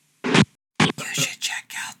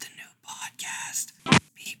Podcast.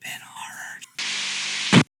 Beepin'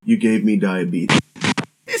 horror. You gave me diabetes.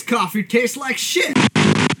 This coffee tastes like shit.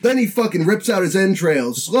 Then he fucking rips out his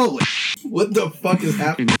entrails slowly. What the fuck is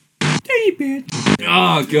happening? Dirty bitch.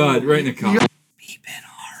 Oh, God, right in the cock. Beepin'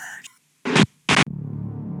 horror.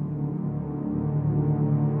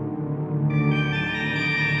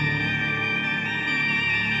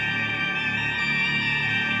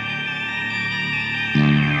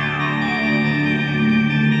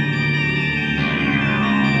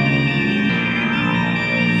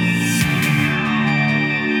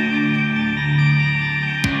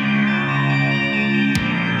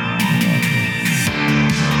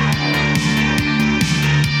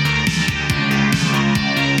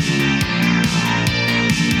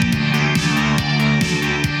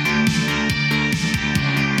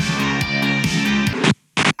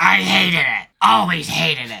 I hated it. Always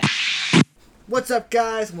hated it. What's up,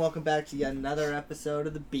 guys, and welcome back to yet another episode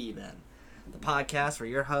of the B-Men, the podcast where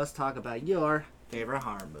your hosts talk about your favorite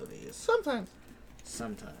horror movies. Sometimes.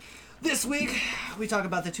 This week, we talk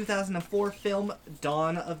about the 2004 film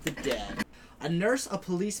Dawn of the Dead. A nurse, a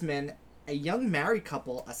policeman, a young married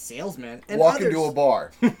couple, a salesman, and Walk others. into a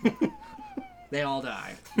bar. They all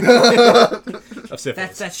die. Of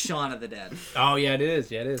syphilis. That's Shaun of the Dead. Oh, yeah, it is.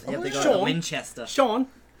 Yeah, it is. They have to go to Winchester. Sean.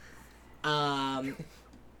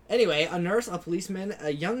 Anyway, a nurse, a policeman,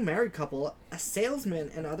 a young married couple, a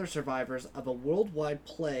salesman, and other survivors of a worldwide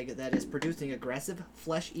plague that is producing aggressive,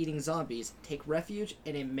 flesh-eating zombies take refuge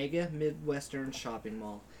in a mega Midwestern shopping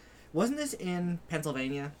mall. Wasn't this in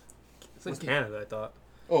Pennsylvania? It's in Canada, I thought.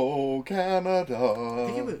 Oh, Canada. I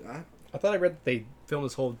think it was. I thought I read that they filmed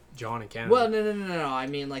this whole John in Canada. Well, no. I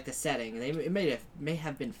mean, like the setting. It may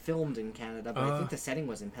have been filmed in Canada, but I think the setting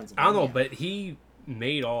was in I Pennsylvania. don't know, but he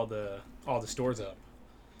made all the stores up.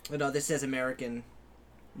 No, this says American.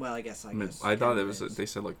 Well, I guess. I thought it was, they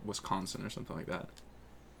said like Wisconsin or something like that.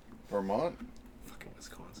 Vermont? Fucking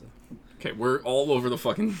Wisconsin. Okay, we're all over the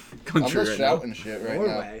fucking I'm country just right now. shouting shit right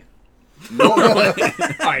Norway. now. All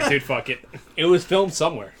right, dude, fuck it. It was filmed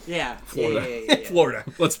somewhere. Yeah. Florida. Yeah. Florida.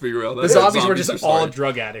 Let's be real. The That's how zombies were just all started.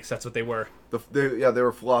 drug addicts. That's what they were. They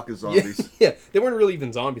were flock of zombies. Yeah, they weren't really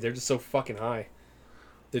even zombies. They're just so fucking high.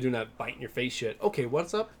 They're doing that bite in your face shit. Okay,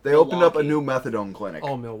 what's up? They opened up a Milwaukee. new methadone clinic.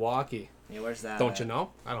 Oh, Milwaukee. Yeah, where's that? Don't you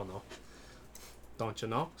know? I don't know. Don't you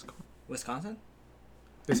know? Wisconsin?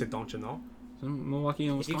 They said, don't you know? Is it Milwaukee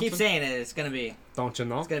and If you Wisconsin? keep saying it, it's gonna be Don't you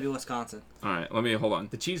know? Wisconsin. All right, let me hold on.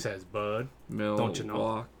 The cheese has bud. Don't you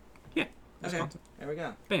know? Yeah, Okay, Wisconsin. there we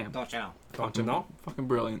go. Bam. Don't you know? Don't you know? Fucking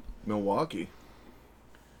brilliant. Milwaukee.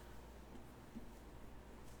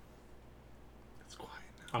 It's quiet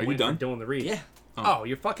now. I'm Are you waiting for done? Dylan to read. Yeah. Oh,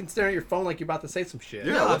 you're fucking staring at your phone like you're about to say some shit.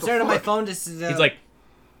 Yeah. No, what I'm the staring at my fuck? phone. Just He's like,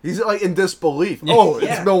 He's like in disbelief. Oh,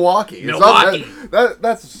 Yeah. it's Milwaukee. It's Milwaukee.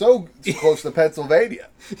 That's so close to Pennsylvania.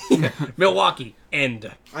 Milwaukee.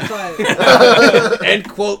 End. I thought. End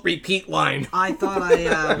quote, repeat line. I thought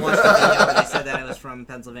I watched the video where they said that it was from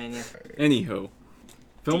Pennsylvania. Anywho,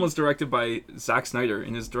 film was directed by Zack Snyder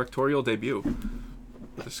in his directorial debut.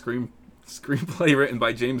 The screenplay written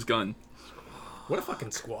by James Gunn. What a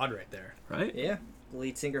fucking squad right there. Right? Yeah, the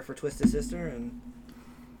lead singer for Twisted Sister and.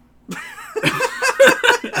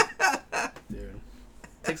 Dude.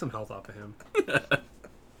 Take some health off of him.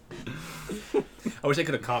 I wish I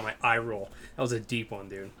could have caught my eye roll. That was a deep one,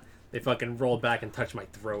 dude. They fucking rolled back and touched my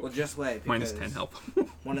throat. Well, just wait. Minus because 10 help.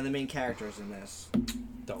 One of the main characters in this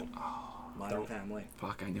Don't. Modern Don't. Family.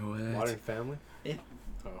 Fuck, I knew it. Modern Family? Yeah.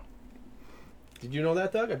 Oh. Did you know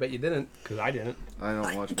that, Doug? I bet you didn't, because I didn't. I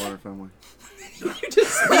don't watch Modern Family. You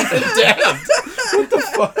just sleeping down. What the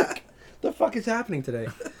fuck? The fuck is happening today?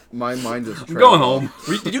 My mind is I'm going home.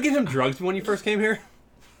 Did you give him drugs when you first came here?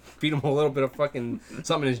 Feed him a little bit of fucking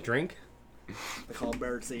something in his drink? They call it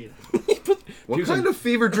birdseed. What Puke kind some- of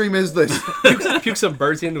fever dream is this? Puke some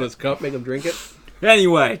birdseed into his cup, make him drink it?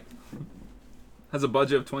 Anyway, has a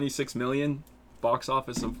budget of $26 million, box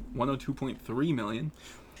office of $102.3 million,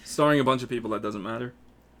 starring a bunch of people that doesn't matter.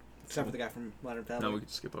 Except for the guy from Modern Family. No, we can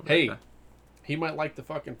skip over Hey. that. He might like the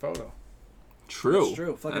fucking photo. True. It's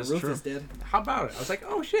true. Fucking That's Rufus true. did. How about it? I was like,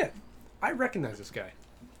 oh shit. I recognize this guy.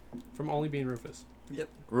 From only being Rufus. Yep.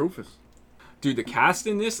 Rufus. Dude, the cast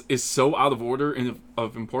in this is so out of order and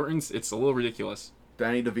of importance, it's a little ridiculous.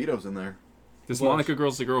 Danny DeVito's in there. This Well, Monica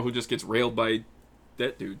girl's the girl who just gets railed by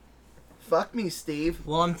that dude. Fuck me, Steve.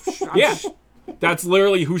 Well, I'm Yeah. That's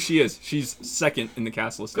literally who she is. She's second in the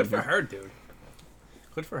cast list. Good in for here. her, dude.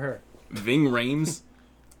 Good for her. Ving Rhames.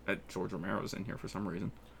 George Romero's in here for some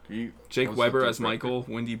reason. Jake What's Weber that as different? Michael.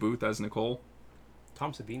 Wendy Booth as Nicole.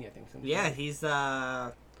 Tom Savini, I think. is in Yeah, it. he's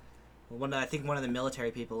one of the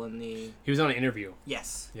military people in the. He was on an interview.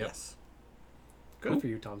 Yes. Yep. Yes. Good for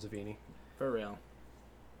you, Tom Savini. For real.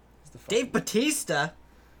 He's the fucking- Dave Bautista.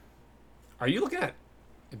 Are you looking at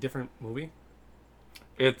a different movie?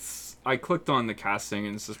 I clicked on the casting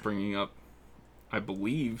and it's just bringing up, I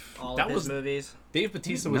believe. All That of his was- movies. Dave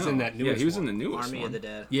Bautista was in that newest Yeah, he was one. in the newest Army one. of the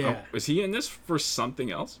Dead. Yeah. Oh, is he in this for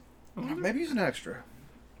something else? Maybe he's an extra.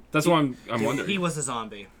 That's what I'm wondering. He was a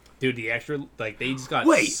zombie. Dude, the extra, like, they just got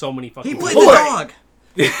Wait, so many fucking... He played Boy! the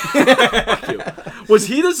dog Was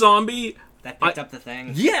he the zombie? that picked up the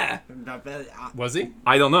thing. Yeah. Was he?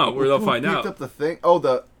 I don't know. We'll Who find picked out. up the thing?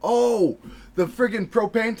 The friggin'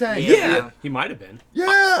 propane tank. Yeah. He might have been.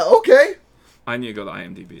 Yeah, okay. I need to go to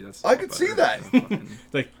IMDb. That's I could see that.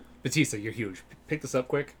 Like, Batista, you're huge. Pick this up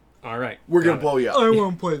quick. All right. We're gonna got it. blow you up.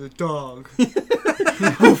 want to play the dog. I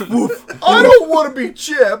don't want to be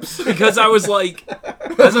Chips. Because I was like,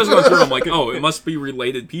 as I was going through, I'm like, oh, it must be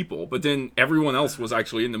related people. But then everyone else was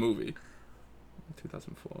actually in the movie.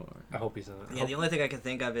 2004. I hope he's in it. Yeah, the only thing I can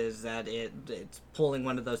think of is that it's pulling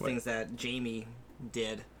one of those things that Jamie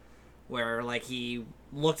did, where like he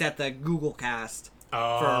looked at the Google cast for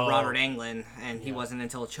Robert Englund, and he wasn't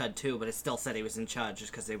until Chud 2, but it still said he was in Chud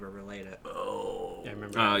just because they were related. Yeah, I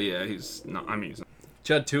remember. Oh, yeah, he's not. I mean, he's not.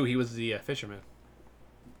 Judd 2, he was the fisherman.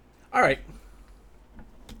 All right.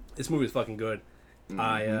 This movie is fucking good.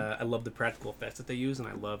 I love the practical effects that they use, and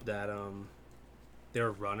I love that they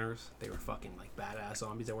were runners. They were fucking like badass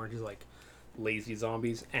zombies. They weren't just like lazy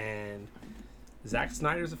zombies. And Zack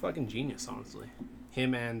Snyder's a fucking genius, honestly.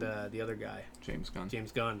 Him and the other guy, James Gunn.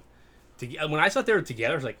 James Gunn. When I saw they were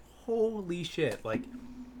together, I was like, holy shit. Like,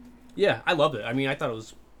 yeah, I loved it. I mean, I thought it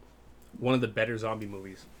was one of the better zombie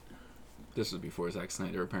movies. This was before Zack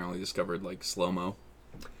Snyder apparently discovered like slow mo.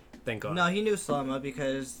 Thank God. No, he knew slow-mo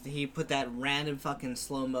because he put that random fucking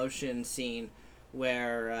slow motion scene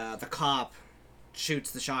where the cop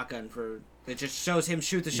shoots the shotgun for. It just shows him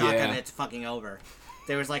shoot the shotgun Yeah. and it's fucking over.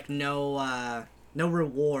 There was like no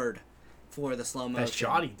reward for the slow motion. That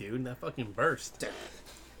shoddy, dude. That fucking burst.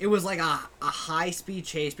 It was like a high-speed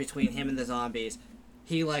chase between him and the zombies.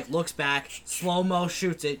 He like looks back, slow-mo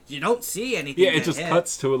shoots it. You don't see anything. Yeah, it get just hit.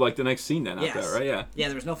 cuts to like the next scene then Yes. out there, right? Yeah. Yeah,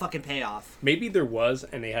 there was no fucking payoff. Maybe there was,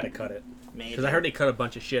 and they had to cut it. Maybe. Because I heard they cut a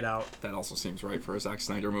bunch of shit out. That also seems right for a Zack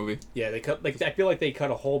Snyder movie. Yeah, they cut. Like, I feel like they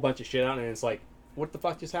cut a whole bunch of shit out, and it's like, what the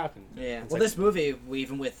fuck just happened? Yeah. It's Well, like, this movie,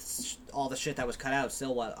 even with all the shit that was cut out,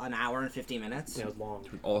 still what, an hour and 50 minutes? it was long.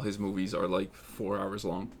 All his movies are like 4 hours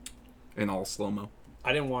long, and all slow mo.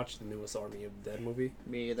 I didn't watch the newest Army of the Dead movie.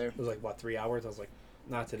 Me either. It was like, what, 3 hours? I was like,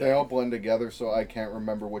 not today. They all blend together, so I can't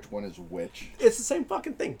remember which one is which. It's the same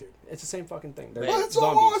fucking thing, dude. It's the same fucking thing. They're Well, that's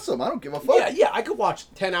all zombies. awesome. I don't give a fuck. Yeah, I could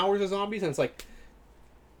watch 10 hours of zombies, and it's like,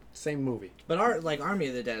 same movie. But Army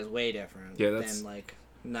of the Dead is way different Yeah, that's- than like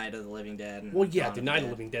Night of the Living Dead. And Well, yeah, Dawn the of Night of Dead.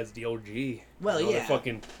 the Living Dead's the OG. Well, You know,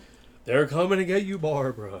 yeah. They're coming to get you,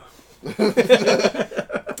 Barbara. I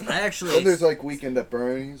actually. And there's like Weekend at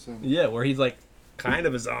Bernie's. And... Yeah, where he's like kind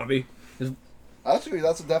of a zombie. Actually,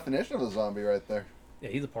 that's the definition of a zombie right there. Yeah,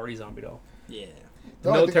 he's a party zombie though. Yeah. The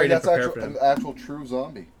No, I think military that's didn't prepare for an him. actual true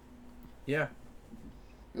zombie. Yeah,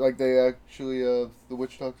 Like they actually, the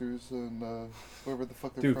witch doctors and whoever the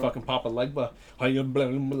fuck they're dude, from. fucking Papa Legba.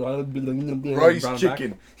 Rice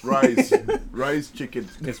chicken. Rice chicken.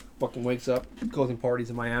 Just fucking wakes up, goes and parties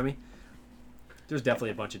in Miami. There's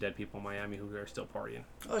definitely a bunch of dead people in Miami who are still partying.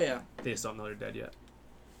 Oh yeah. They just don't know they're dead yet.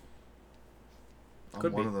 I'm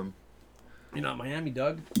Could one be. of them. You're not Miami,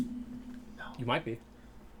 Doug? No. You might be.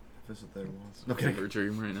 Visit there once. Okay. Fever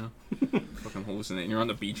dream right now. Fucking hallucinating. You're on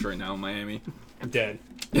the beach right now in Miami. I'm dead.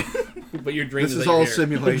 But your dream This is is that you're all here.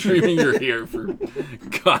 simulation. Dreaming you're here for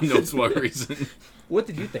God knows what reason. What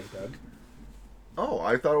did you think, Doug? Oh,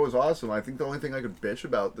 I thought it was awesome. I think the only thing I could bitch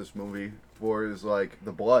about this movie for is like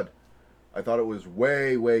the blood. I thought it was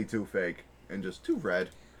way, way too fake and just too red.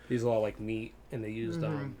 These are all like meat, and they used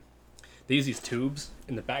they use these tubes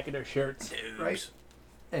in the back of their shirts, Right.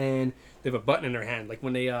 and they have a button in their hand. Like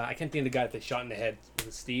when they, I can't think of the guy that they shot in the head. Was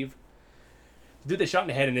it Steve? The dude they shot in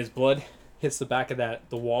the head, and his blood hits the back of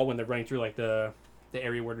the wall when they're running through like the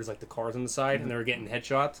area where there's like the cars on the side, and they're getting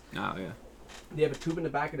headshots. Oh yeah. They have a tube in the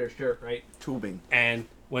back of their shirt, right? Tubing. And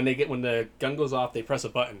when the gun goes off, they press a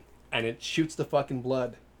button, and it shoots the fucking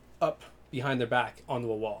blood up behind their back onto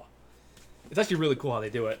a wall. It's actually really cool how they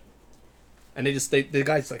do it. And the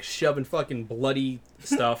guy's like shoving fucking bloody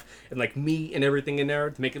stuff and like meat and everything in there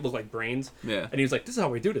to make it look like brains. Yeah. And he was like, "This is how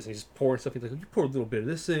we do this." And he's just pouring stuff. He's like, "You pour a little bit of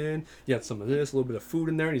this in. You got some of this, a little bit of food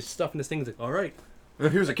in there." And he's stuffing this thing. He's like, "All right."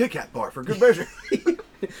 Here's a Kit Kat bar for good measure.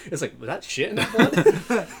 It's like, was that shit in that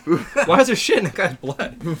blood? Why is there shit in that guy's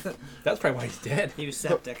blood? That's probably why he's dead. He was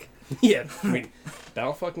septic. Yeah, I mean,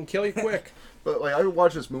 that'll fucking kill you quick. But like I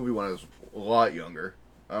watched this movie when I was a lot younger.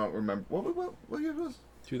 I don't remember what year was.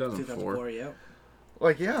 2004. Yeah.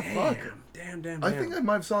 Like, yeah, fuck. Damn. I think I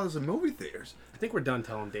might have saw this in movie theaters. I think we're done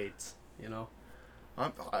telling dates. You know.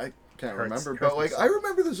 I can't Hurts- remember, hurts but like me I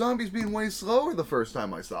remember the zombies being way slower the first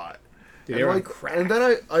time I saw it. Dude, And, they were on like, crack. and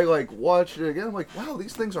then I like watched it again. I'm like, wow,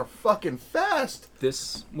 these things are fucking fast.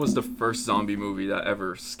 This was the first zombie movie that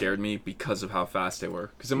ever scared me because of how fast they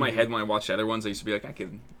were. Because in my head, when I watched other ones, I used to be like, I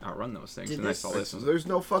can outrun those things. Did And I this- saw this. And There's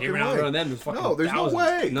no fucking They ran way. out on them. There's fucking No, there's thousands. no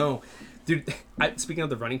way. No, dude. Speaking of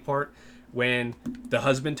the running part, when the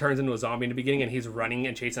husband turns into a zombie in the beginning and he's running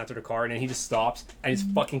and chasing after the car, and then he just stops and just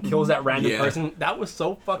fucking kills that random Yeah. person. That was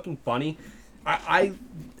so fucking funny. I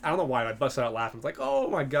don't know why I busted out laughing. It's like, oh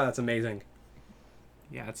my god, that's amazing.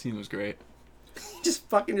 yeah, that scene was great. Just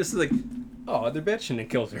fucking just like, oh, other bitch, and then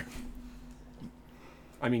kills her.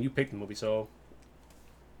 I mean, you picked the movie, so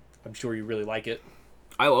I'm sure you really like it.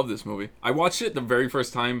 I love this movie. I watched it the very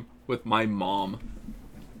first time with my mom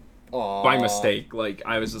Aww. by mistake. Like,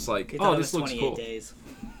 I was just like, You thought oh, it this was looks 28 cool. days.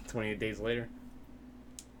 28 days later.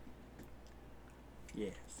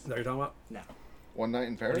 Yes. Is that what you're talking about? No. One Night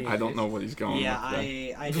in Paris. I don't know what he's going Yeah, with.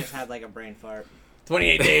 there. I just had like a brain fart.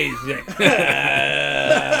 28 days.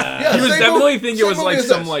 Yeah, You would same definitely movie- think it same was movie like as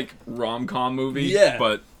some this. like rom-com movie. Yeah.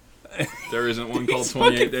 But there isn't one called He's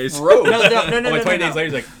 28 fucking Days. froze. No. Oh, like 20 days later,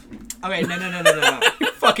 he's like, Okay, no.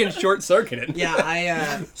 fucking short-circuited.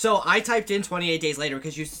 Yeah, so I typed in 28 Days Later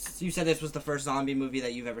because you said this was the first zombie movie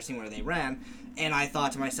that you've ever seen where they ran, and I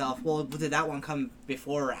thought to myself, well, did that one come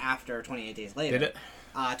before or after 28 Days Later? Did it?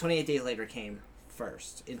 28 Days Later came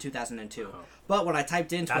first in 2002. Oh. But when I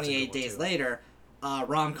typed in That's a good 28 one, Days too. Later,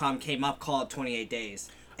 rom-com came up called 28 Days.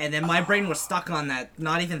 And then my brain was stuck on that,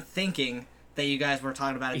 not even thinking that you guys were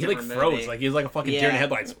talking about a He like different froze, movie. like he was like a fucking deer in Yeah. the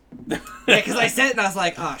headlights. Yeah, because I said it and I was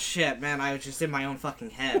like, oh shit, man, I was just in my own fucking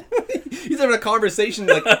head. He's having a conversation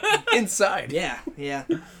like inside. Yeah.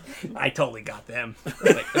 I totally got them.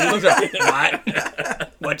 Like, and he looks like,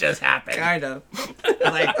 what? What just happened? Kind of.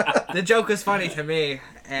 Like, the joke was funny to me,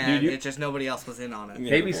 and Dude, you- it just nobody else was in on it.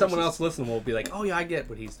 Yeah. Maybe the someone voices. else listening will be like, oh yeah, I get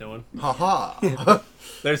what he's doing. Haha.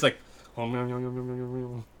 There's like, oh, meow, meow, meow, meow, meow,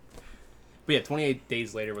 meow. But yeah, 28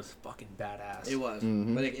 Days Later was fucking badass. It was.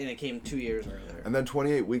 Mhm. But it came 2 years earlier. And then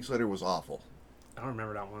 28 weeks later was awful. I don't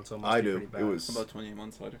remember that one, so it must I be do. pretty bad. It was. About 28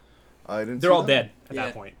 months later. I didn't. They're see all that. dead at Yeah.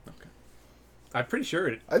 that point. Okay. I'm pretty sure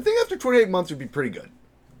it. I think after 28 months would be pretty good.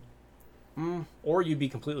 Or you'd be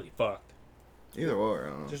completely fucked. Either or. I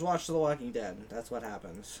don't know. Just watch The Walking Dead. That's what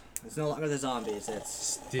happens. It's no longer the zombies.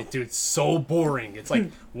 It's Dude, it's so boring. It's like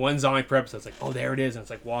one zombie per episode. It's like, oh, there it is. And it's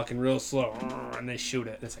like walking real slow. And they shoot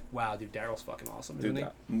it. And it's like, wow, dude, Daryl's fucking awesome, isn't Dude,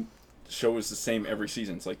 he? that show is the same every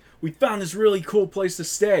season. It's like, we found this really cool place to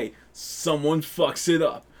stay. Someone fucks it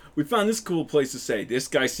up. We found this cool place to stay. This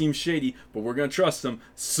guy seems shady, but we're going to trust him.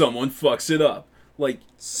 Someone fucks it up. Like,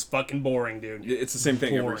 It's fucking boring, dude. it's the same thing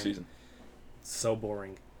every Boring. season. So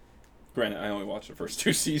boring. Granted, I only watched the first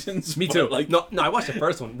 2 seasons. Me but, too. Like, No, I watched the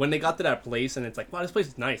first one. When they got to that place and it's like, wow, this place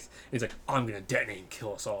is nice. And he's like, I'm going to detonate and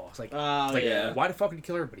kill us all. It's like, yeah. why the fuck would you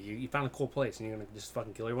kill everybody? You found a cool place and you're going to just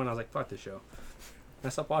fucking kill everyone? I was like, fuck this show. And I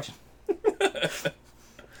stopped watching.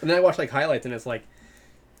 And then I watched like highlights and it's like,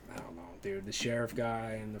 I don't know, dude. The sheriff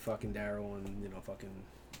guy and the fucking Daryl and,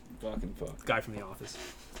 fucking fuck. guy from The Office.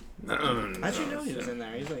 How'd you know he was in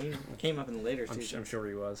there? He came up in the later I'm seasons. sure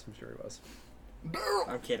he was.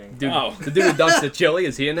 I'm kidding. Dude, Oh. the dude who dumps the chili,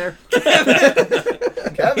 is he in there?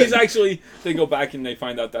 Kevin. He's actually, they go back and they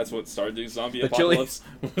find out that's what started the zombie The chili? apocalypse.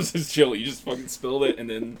 Was his chili. You just fucking spilled it and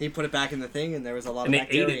then... He put it back in the thing, and there was a lot And of they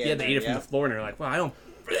ate bacteria. it. Yeah, in they there, ate it from the floor and they're like, well, I don't.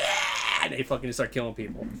 And they fucking just start killing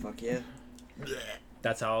people. Fuck yeah.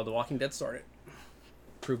 That's how The Walking Dead started.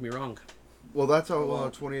 Prove me wrong. Well, that's how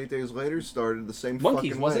 28 Days Later started the same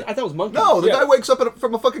Monkeys, fucking was way. it? I thought it was monkeys. No, the Yeah. guy wakes up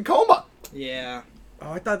from a fucking coma. Yeah.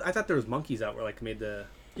 Oh, I thought there was monkeys that were like made the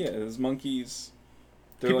Yeah, there's monkeys.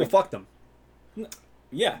 They're people like, fucked them.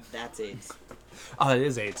 yeah. That's AIDS. Oh, it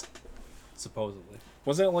is AIDS, supposedly.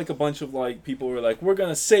 Wasn't it like a bunch of like people were like, we're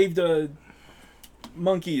gonna save the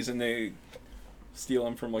monkeys, and they steal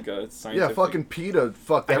them from like a Yeah, scientific... fucking PETA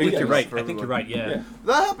fucked I think everything you're up right. for I think you're everybody. right. Yeah. Yeah.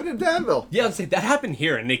 That happened in Danville. Yeah, I'd say that happened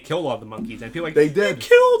here, and they killed all the monkeys, and people are like They did. They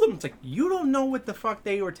killed them. It's like you don't know what the fuck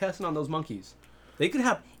they were testing on those monkeys. They could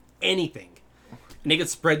have anything, and they could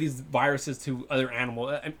spread these viruses to other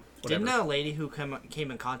animals. Didn't a lady who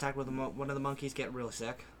came in contact with one of the monkeys get really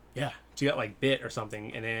sick? Yeah, she got like bit or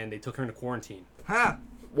something, and then they took her into quarantine. Huh.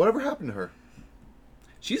 Whatever happened to her?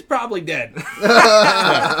 She's probably dead.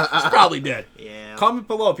 She's probably dead. Yeah. Comment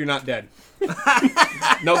below if you're not dead.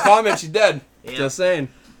 No comment. She's dead. Yeah. Just saying.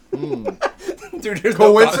 Dude, there's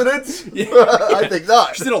no Coincidence? I think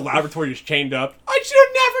not. She's in a laboratory just chained up. I should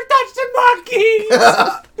have never touched the my keys.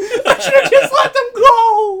 I should have just let them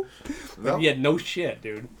go. That, Yeah, no shit,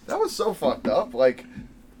 dude. that was so fucked up. Like,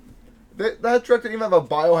 that truck didn't even have a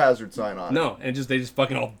biohazard sign on it. No, and they just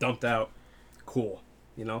fucking all dumped out. Cool,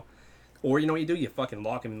 you know? Or you know what you do? You fucking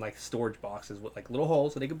lock them in like storage boxes with like little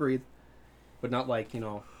holes so they can breathe, but not like, you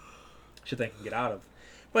know, shit they can get out of.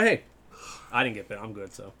 But hey, I didn't get bit. I'm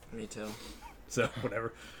good, so Me too.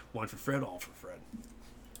 whatever. One for Fred, all for Fred.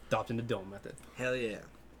 Adopting the dome method. Hell yeah.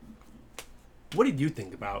 What did you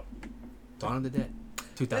think about Dawn of the Dead?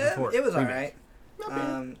 2004. It was remake.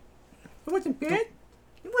 alright. It wasn't bad.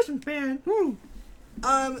 It wasn't bad.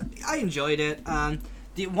 I enjoyed it.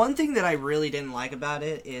 The one thing that I really didn't like about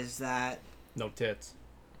it is that No tits.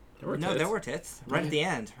 there were tits right at the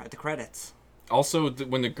end, at the credits. Also,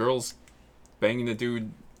 when the girl's banging the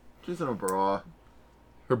dude, She's in a bra.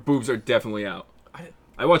 her boobs are definitely out.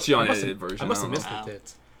 I watched the unedited version. I must have don't missed know. the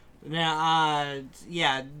tits. Now,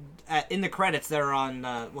 yeah. In the credits, they're on.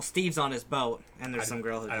 Steve's on his boat, and there's I some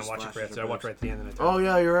girl who I didn't just watch the flashes credits. her I watched boobs. right at the end and I Oh,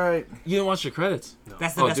 yeah, you're right. You didn't watch the credits?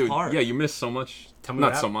 That's the Oh, best dude, part. yeah, you missed so much. Tell me Not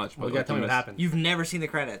what so happened. much, Well, but you gotta tell me what missed- happened. You've never seen the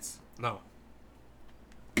credits. No.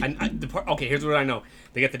 Okay, here's what I know.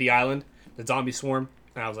 They get to the island, the zombies swarm,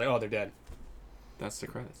 and I was like, oh, they're dead. That's the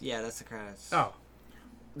credits. Yeah, that's the credits. Oh,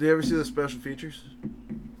 Do you ever see the special features?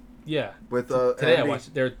 yeah. With, Today Andy? I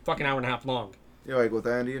watched. They're fucking hour and a half long. Yeah, like with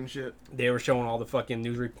Andy and shit? They were showing all the fucking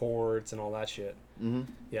news reports and all that shit.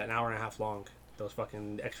 Mm-hmm. Yeah, an hour and a half long. Those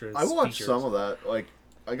fucking extras. I watched features. some of that. Like,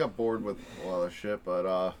 I got bored with a lot of shit, but,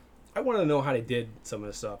 I want to know how they did some of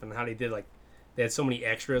this stuff and how they did, like, they had so many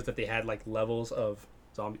extras that they had, like, levels of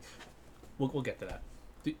zombies. We'll get to that.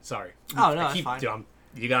 Sorry. Oh, no, I that's fine. Dude,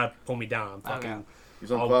 you gotta pull me down. I'm fucking. Okay.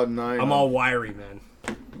 he's on I'll- cloud 9. I'm all wiry, man.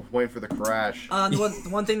 waiting for the crash. The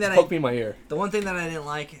one thing that Poke me in my ear. the one thing that I didn't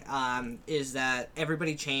like is that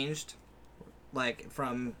everybody changed, like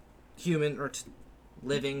from human or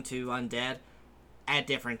living to undead, at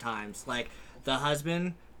different times. Like the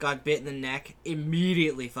husband got bit in the neck,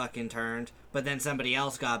 immediately fucking turned, but then somebody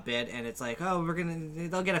else got bit, and it's like, oh,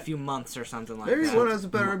 they'll get a few months or something like Maybe that. one has a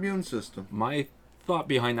better immune system. My thought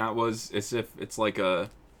behind that was as if it's like a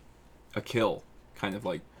kill, kind of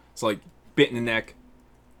like it's like bit in the neck.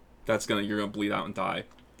 You're gonna bleed out and die.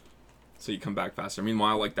 So you come back faster.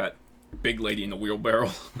 Meanwhile, like that big lady in the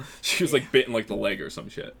wheelbarrow, she was like bitten like the leg or some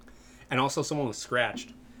shit. And also, someone was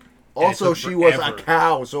scratched. Also, took she was a forever.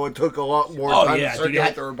 cow, so it took a lot more Oh, time yeah, to dude, circulate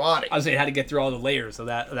had- through her body. I was saying, had to get through all the layers of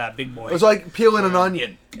that big boy. It was like peeling an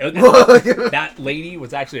onion. That lady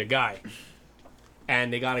was actually a guy,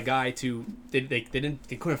 and they got a guy to they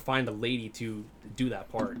couldn't find a lady to do that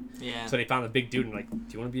part. Yeah. So they found a big dude and like, do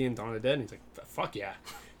you want to be in Dawn of the Dead? And he's like, fuck yeah.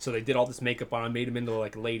 So they did all this makeup on him, made him into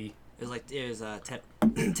like a lady. It was Ted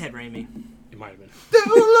Ted Raimi. It might have been.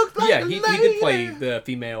 Look like Yeah, a he lady. did play the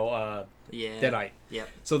female Yeah. Deadite. Yep.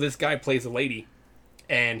 So this guy plays a lady,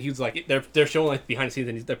 and he was like, they're showing like behind the scenes,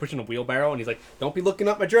 and they're pushing a wheelbarrow, and he's like, "Don't be looking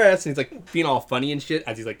up my dress," and he's like being all funny and shit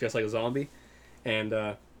as he's like dressed like a zombie, and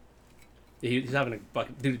he's having a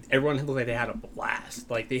fucking dude. Everyone looked like they had a blast.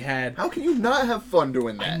 Like they had. How can you not have fun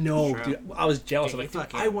doing that? I know, True. dude. I was jealous. Dude, I'm like, dude,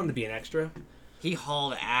 fucking- I wanted to be an extra. He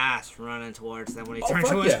hauled ass running towards them when he Oh, turned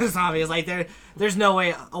fuck towards yeah. the zombie. It's like there's no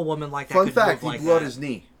way a woman like that Fun could fact, move he like blew out that. his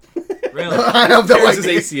knee. Really? I have no There's his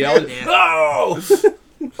idea. ACL. Yeah. Oh!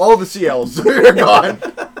 All the CLs are gone.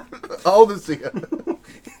 All the CLs.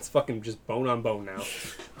 It's fucking just bone on bone now.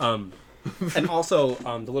 And also,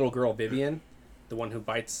 the little girl Vivian, the one who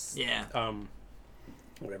bites. Yeah.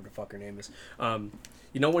 Whatever the fuck her name is.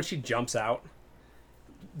 You know when she jumps out,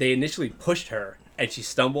 they initially pushed her and she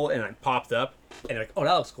stumbled and I popped up and they're like, oh,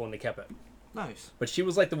 that looks cool, and they kept it. Nice. But she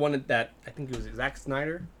was like the one that I think it was Zack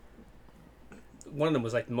Snyder. One of them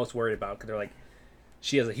was like the most worried about because they're like,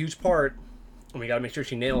 she has a huge part and we got to make sure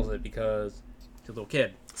she nails it because she's a little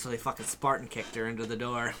kid. So they fucking Spartan kicked her into the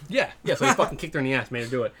door. Yeah, so he fucking kicked her in the ass, made her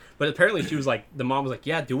do it. But apparently she was like, the mom was like,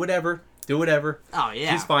 yeah, do whatever. Oh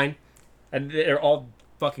yeah. She's fine. And they're all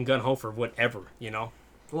fucking gun ho for whatever, you know?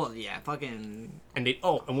 Well, yeah, fucking And they, and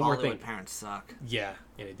one more Hollywood thing. parents suck. Yeah,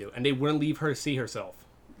 they do. And they wouldn't leave her see herself.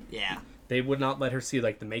 Yeah. They would not let her see,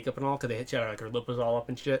 like, the makeup and all, because they hit her, like, her lip was all up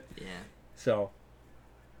and shit. Yeah. So,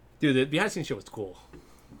 dude, the behind the scenes shit was cool.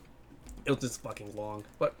 It was just fucking long,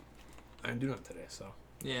 but I didn't do nothing today, so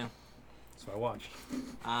Yeah. that's what I watched.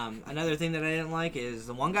 Another thing that I didn't like is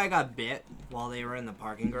the one guy got bit while they were in the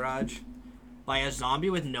parking garage by a zombie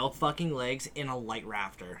with no fucking legs in a light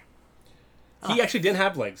rafter. He actually didn't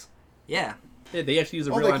have legs. Yeah. Yeah, they actually used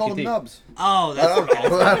a Oh, real they called him amputee. Nubs. Oh,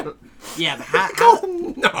 that's right. Yeah, but how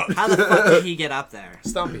No, how the fuck did he get up there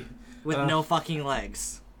Stumpy. with no fucking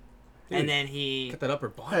legs? Dude. And then he Get that upper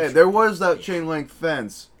body. Hey, there was that chain link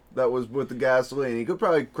fence that was with the gasoline. He could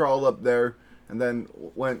probably crawl up there and then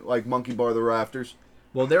went like monkey bar the rafters.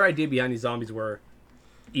 Well, their idea behind these zombies were,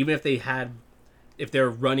 even if they're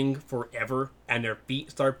running forever and their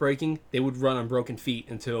feet start breaking, they would run on broken feet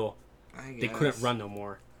until they couldn't run no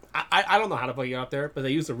more. I don't know how to put it out there, but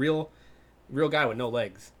they used a real guy with no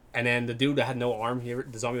legs. And then the dude that had no arm,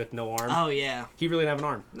 the zombie with no arm, Oh, yeah. he really didn't have an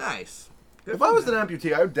arm. Nice. If I was an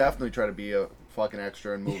amputee, I would definitely try to be a fucking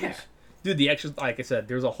extra in movies. Yeah. Dude, the extras, like I said,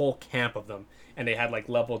 there's a whole camp of them. And they had, like,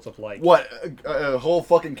 levels of, like... What? A whole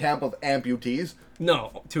fucking camp of amputees?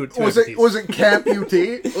 No, two Was amputees. it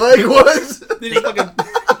Camputee? Like, was? They just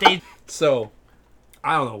fucking... They So,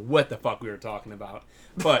 I don't know what the fuck we were talking about.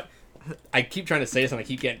 But I keep trying to say this and I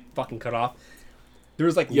keep getting fucking cut off.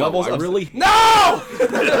 There's like levels I of really- No!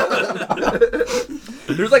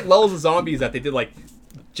 There's like levels of zombies that they did like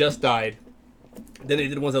just died. Then they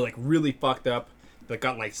did ones that like really fucked up, that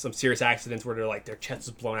got in, like some serious accidents where they're like their chest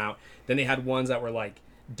was blown out. Then they had ones that were like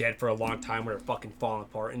dead for a long time where they're fucking falling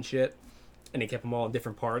apart and shit. And they kept them all in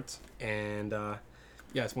different parts. And yeah,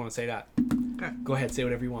 I just want to say that. Okay. Go ahead, say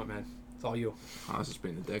whatever you want, man. It's all you. I was just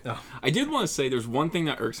being a dick. Oh. I did want to say there's one thing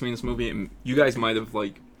that irks me in this movie, and you guys might have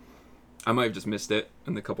I might have just missed it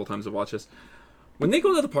in the couple times I watched this. When they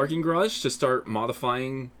go to the parking garage to start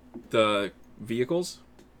modifying the vehicles,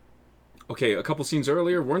 okay, a couple scenes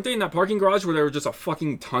earlier, weren't they in that parking garage where there were just a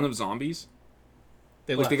fucking ton of zombies?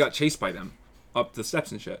 They got chased by them up the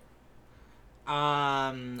steps and shit.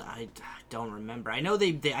 I don't remember. I know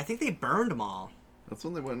they I think they burned them all. That's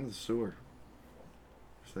when they went into the sewer.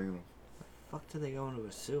 Just thinking Fuck did they go into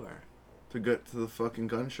a sewer? to get to the fucking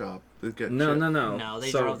gun shop. To get No, shit. no. No,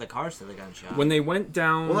 they So, drove the cars to the gun shop. when they went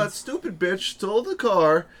down. Well, that stupid bitch stole the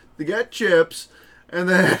car to get chips, and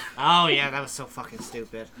then... Oh yeah, that was so fucking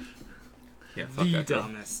stupid. yeah, fuck The that girl.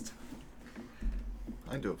 dumbest.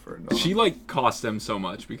 I do it for a dog. She cost them so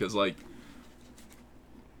much because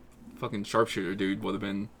fucking sharpshooter dude would have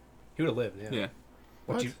been He would have lived, yeah. yeah.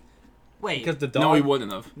 What? Wait. Because the dog, No, he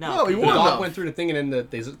wouldn't have. No, he the wouldn't dog have. went through the thing and then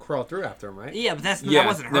they crawled through after him, right? Yeah, but that Yeah,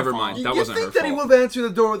 wasn't her never fault. mind. You That wasn't think her that he fault. would have answered the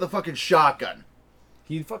door with a fucking shotgun?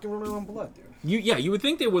 He fucking run around blood, dude. You would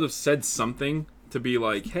think they would have said something to be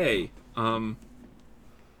like, hey,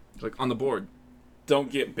 like on the board,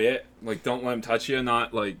 don't get bit, like don't let him touch you,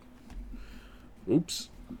 not like, oops.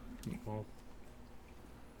 Well,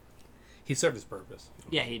 he served his purpose.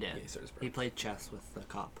 Yeah, he did. Yeah, he served his He purpose. played chess with the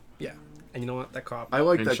cop. Yeah. And you know what? That cop. I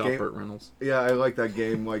like And that shot game. Burt Reynolds. Yeah, I like that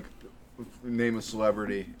game. Like, name a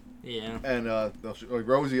celebrity, Yeah. and like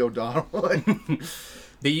Rosie O'Donnell.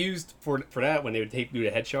 They used for that when they would do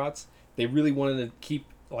the headshots. They really wanted to keep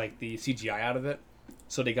like the CGI out of it,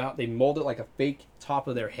 so they molded like a fake top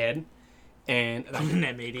of their head, and An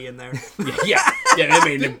M80 in there. yeah. They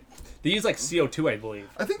made them. They used like CO2, I believe.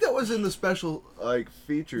 I think that was in the special like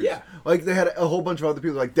features. Yeah. Like they had a whole bunch of other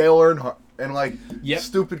people like Dale Earnhardt and like Yep.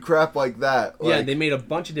 stupid crap like that. Yeah, Like, they made a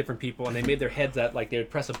bunch of different people, and they made their heads that like they would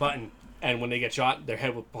press a button, and when they get shot, their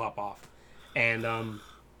head would pop off. And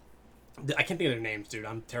I can't think of their names, dude.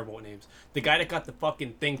 I'm terrible with names. The guy that got the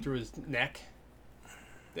fucking thing through his neck,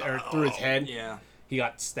 or through his head, Yeah. he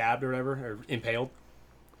got stabbed or whatever, or impaled.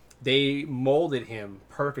 They molded him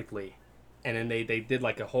perfectly, and then they did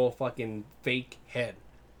like a whole fucking fake head.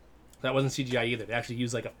 That wasn't CGI either. They actually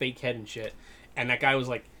used like a fake head and shit. And that guy was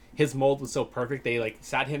like, his mold was so perfect. They like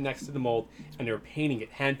sat him next to the mold, and they were painting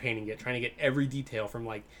it, hand painting it, trying to get every detail from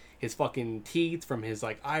like his fucking teeth, from his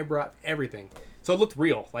like eyebrow, everything. So it looked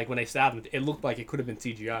real. Like when they stabbed him, it looked like it could have been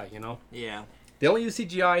CGI. You know. Yeah. They only use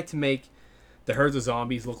CGI to make the herds of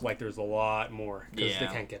zombies look like there's a lot more, because they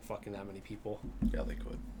Yeah. can't get fucking that many people. yeah, they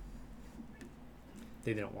could.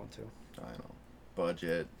 They didn't want to. I know.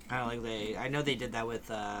 Budget. Kind of like I know they did that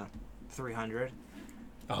with 300.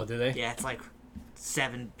 Oh, did they? Yeah, it's like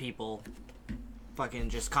 7 people. Fucking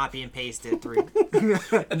just copy and paste it through.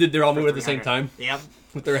 And they're all moving at the same 300. time Yep.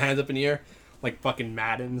 with their hands up in the air, like fucking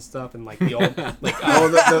Madden and stuff, and like the old, like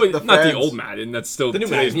Oh, Wait, the not the fans. old Madden. That's still The new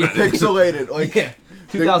today's Madden, Madden. Pixelated. Like yeah,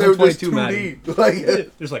 they were just 2022 Madden. 2D.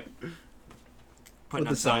 Like There's like Putting with up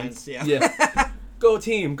the signs. signs. Yeah. Yeah. Go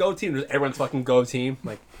team, go team. Everyone's fucking go team.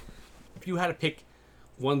 Like, if you had to pick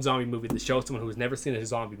one zombie movie to show someone who's never seen a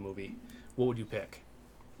zombie movie, what would you pick?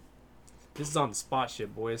 This is on the spot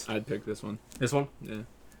shit, boys. I'd pick this one. This one? Yeah.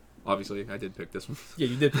 Obviously, I did pick this one. Yeah,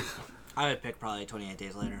 you did. I would pick probably 28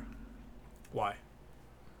 Days Later. Why?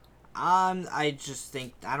 I just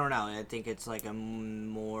think I don't know. I think it's like a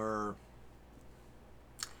more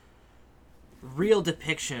real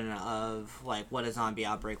depiction of like what a zombie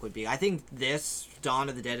outbreak would be. I think this Dawn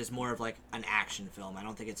of the Dead is more of like an action film. I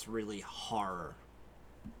don't think it's really horror.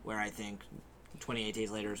 Where I think 28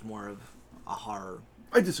 Days Later is more of a horror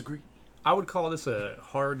I disagree. I would call this a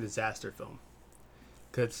horror disaster film.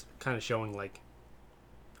 Because it's kind of showing, like,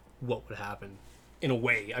 what would happen in a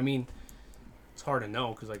way. I mean, it's hard to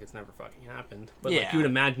know because, like, it's never fucking happened. But, like, Yeah. you would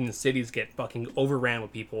imagine the cities get fucking overran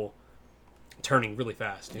with people turning really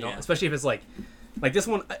fast, you know? Yeah. Especially if it's, like this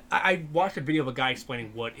one, I watched a video of a guy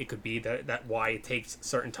explaining what it could be, that why it takes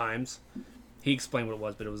certain times. He explained what it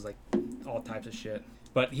was, but it was, like, all types of shit.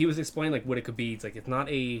 But he was explaining, like, what it could be. It's, like, it's not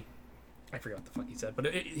a... I forgot what the fuck he said, but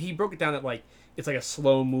he broke it down that, like, it's like a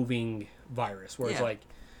slow-moving virus, where it's Yeah. like,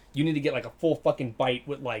 you need to get, like, a full fucking bite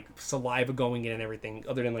with, like, saliva going in and everything,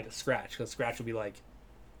 other than, like, a scratch, because scratch would be, like,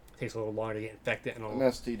 takes a little longer to get infected and all. An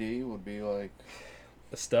STD would be like...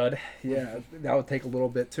 A stud, yeah, that would take a little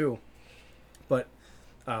bit, too. But,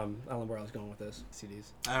 I don't know where I was going with this, CDs.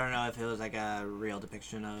 I don't know if it was like a real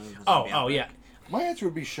depiction of. a Oh, zombie outbreak. yeah. My answer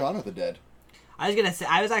would be Shaun of the Dead. I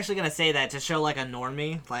was actually gonna say that to show like a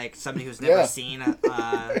normie, like somebody who's never Yeah. seen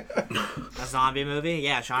a zombie movie.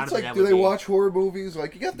 Yeah, Shaun of It's the like, Dead do would they be- watch horror movies?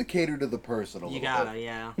 Like, you have to cater to the person a You little gotta, bit.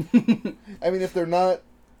 yeah. I mean, if they're not...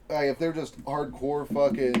 if they're just hardcore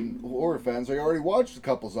fucking horror fans, they already watched a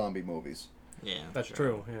couple zombie movies. Yeah, That's sure.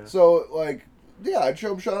 true, yeah. So, like... Yeah, I'd show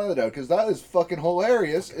them Shaun of the Dead, because that is fucking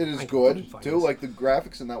hilarious. It is I can good, fucking find too. this. Like, the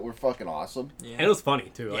graphics in that were fucking awesome. Yeah. And it was funny,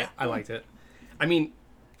 too. Yeah. I liked it. I mean,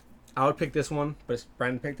 I would pick this one, but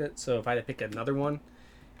Brandon picked it, so if I had to pick another one,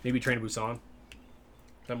 maybe Train to Busan.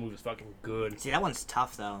 That movie was fucking good. See, that one's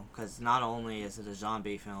tough though, because not only is it a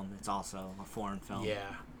zombie film, it's also a foreign film. Yeah.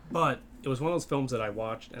 But it was one of those films that I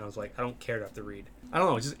watched, and I was like, I don't care to have to read. I don't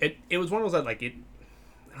know, it was one of those that, like, I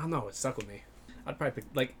don't know, it stuck with me. I'd probably pick,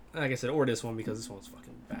 like I said, or this one, because this one's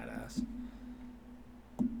fucking badass.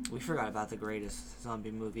 We forgot about the greatest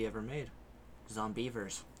zombie movie ever made,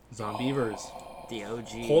 Zombievers, Zombievers. the OG.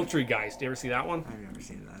 Poultrygeist. You ever see that one? I've never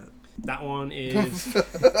seen that. That one is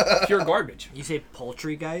pure garbage. You say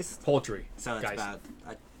poultry, guys? Poultry. So it's guys. about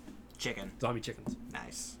a chicken. Zombie chickens.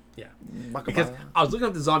 Nice. Yeah. Because I was looking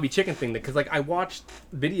up the zombie chicken thing, because, like, I watched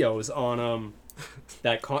videos on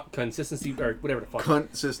that consistency, or whatever the fuck.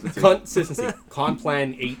 Consistency. Consistency.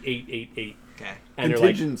 Conplan 8888. Okay. And they're like,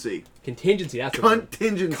 Contingency. contingency, that's the word.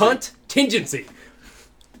 Contingency. Contingency.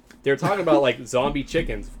 They're talking about, like, zombie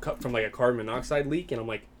chickens cut from, like, a carbon monoxide leak, and I'm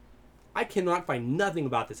like, I cannot find nothing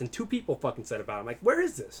about this. And 2 people fucking said about it. I'm like, where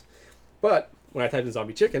is this? But when I typed in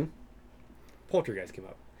zombie chicken, Poultrygeist came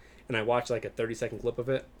up. And I watched, like, a 30-second clip of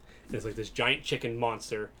it. And it's, like, this giant chicken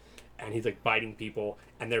monster, and he's, like, biting people,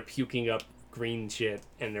 and they're puking up green shit,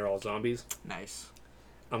 and they're all zombies. Nice.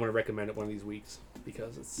 I'm going to recommend it one of these weeks,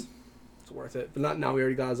 because it's worth it. But not now, we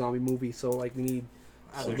already got a zombie movie, so, like, we need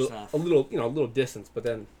Other a stuff. little distance. But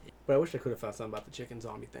I wish I could have found something about the chicken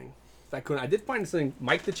zombie thing. If I couldn't. I did find something.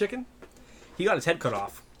 Mike the chicken, he got his head cut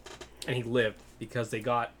off, and he lived because they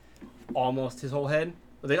got almost his whole head.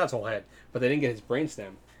 Well, they got his whole head, but they didn't get his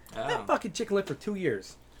brainstem. Oh. That fucking chicken lived for 2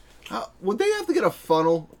 years. Would they have to get a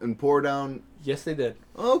funnel and pour down? Yes, they did.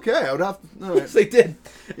 Okay, I would have to. All Yes, right. they did.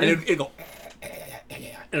 And it'd go, and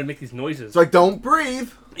it'd make these noises. It's like, don't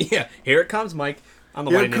breathe. Yeah, here it comes, Mike. On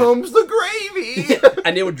the Here line. comes the gravy.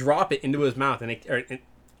 And they would drop it into his mouth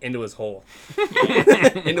into his hole,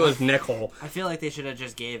 into his neck hole. I feel like they should have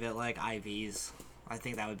just gave it like IVs. I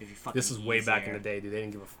think that would be fucking. This is way back in easier. the day, dude. They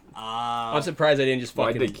didn't give a. Oh. I'm surprised they didn't just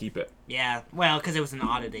Why'd fucking. they keep it? Yeah. Well, because it was an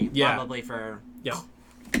oddity. Yeah. Probably for Yeah.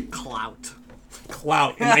 clout.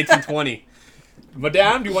 Clout in 1920.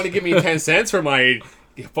 Madame, do you want to give me 10 cents for my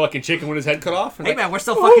fucking chicken with his head cut off? Hey man, we're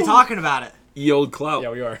still fucking talking about it. Ye old clout. Yeah,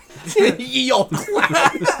 we are. Yo,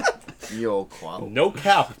 clout. Yo, clout. No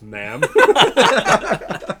cap, ma'am.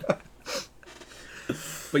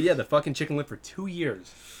 But yeah, the fucking chicken lived for 2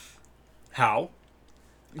 years. How?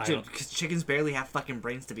 I Dude, don't- because chickens barely have fucking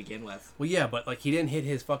brains to begin with. Well, yeah, but like he didn't hit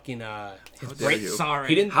his fucking his dare brain. you. Sorry.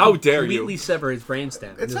 He didn't How dare you. completely sever his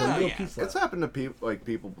brainstem. It's There's a happened. little yeah. piece It's left. happened to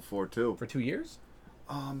people before too. For 2 years.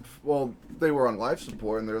 Well, they were on life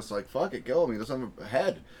support and they're just like, fuck it, kill him. He doesn't have a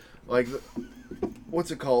head. Like,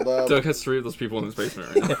 what's it called? Doug has 3 of those people in his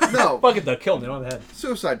basement right now. No, Fuck it, though. Kill him. They don't have a head.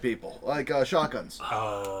 suicide people, like shotguns.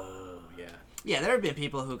 Oh yeah. Yeah, there have been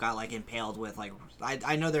people who got like impaled with like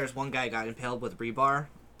I know there's one guy got impaled with rebar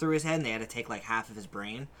through his head and they had to take like half of his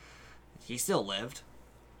brain. He still lived,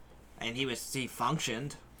 and he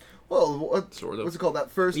functioned. Well, Sort of. what's it called?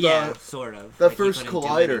 That first, Yeah, sort of. that Like, he first couldn't do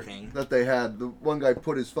collider anything. that they had. The one guy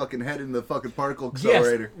put his fucking head in the fucking particle Yes.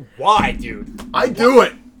 accelerator. Why, dude? I do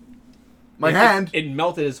it. My hand. It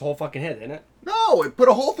melted his whole fucking head, didn't it? No, it put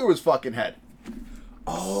a hole through his fucking head.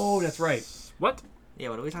 Oh, that's right. What? Yeah,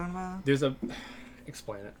 what are we talking about? There's a.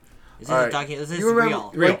 Explain it. Is this All a right. docu- Is this You remember?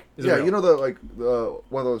 real? Real. Like, Is it yeah, real? you know the like the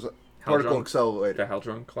one of those particle The accelerator.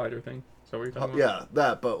 Hadron Collider thing. Is that what you're talking about? Yeah,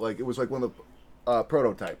 that. But like, it was like one of the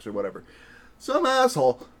prototypes or whatever. Some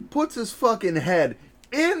asshole puts his fucking head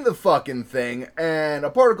in the fucking thing, and a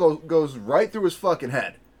particle goes right through his fucking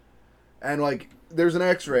head. And like, there's an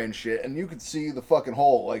X-ray and shit, and you can see the fucking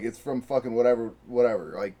hole. Like, it's from fucking whatever.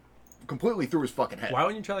 Like, completely through his fucking head. Why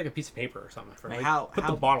wouldn't you try like a piece of paper or something? For, Like, like, put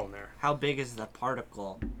the bottle in there. How big is the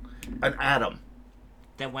particle An atom.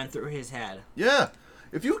 that went through his head? Yeah.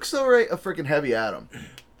 If you accelerate a freaking heavy atom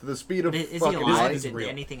to the speed of Is he fucking alive? light. is Did real.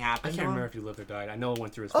 anything I happen can't to him? remember if he lived or died. I know it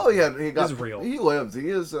went through his. Oh yeah, he got. This is real. He lives. He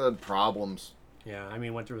has problems. Yeah, I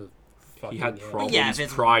mean, went through his fucking. He had head. problems Yeah, if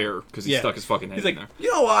it's- prior because he Yeah. stuck his fucking head He's in like, there.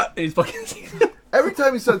 you know what? And he's fucking. Every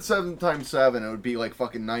time he said 7 times 7, it would be like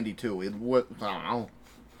fucking 92. It would. I don't know.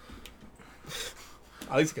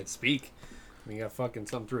 At least he could speak. I mean, he got fucking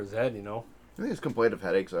something through his head, you know. I think he's complained of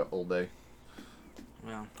headaches all day.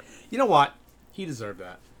 Well, You know what? He deserved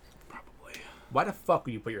that. Probably. Why the fuck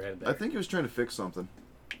would you put your head in there? I think he was trying to fix something.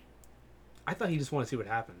 I thought he just wanted to see what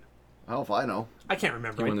happened. Hell if I know. I can't He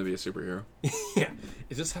remember. wanted to be a superhero. Yeah.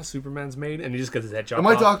 Is this how Superman's made? And he just gets his head chopped Am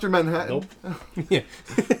I off? Dr. Manhattan? Nope. Yeah.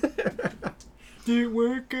 Did it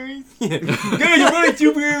work, guys? Yeah. Guys, you're running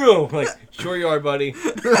superhero! Like, sure you are, buddy.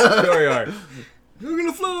 Sure you are. You're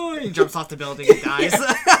gonna fly! he jumps off the building and dies.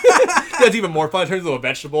 That's even more fun. Turns into a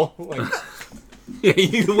vegetable. Like, Yeah,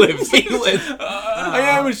 he lives. he lives. I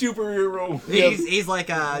am a superhero. he's like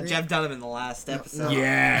Jeff Dunham in the last episode.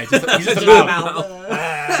 Yeah, he's just Just a jump mouth.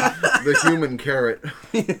 out. The human carrot.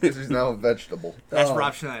 Because he's now a vegetable. That's Oh.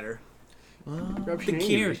 Rob Schneider. The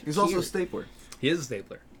carrot. He's also a stapler. He is a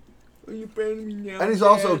stapler. Are you blaming me now? And he's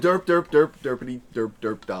also derpity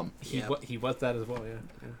dumb. He was that as well,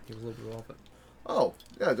 yeah. He was a little bit off it. Oh,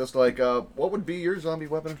 yeah, just like, what would be your zombie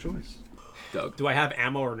weapon of choice? Doug. Do I have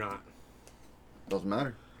ammo or not? Doesn't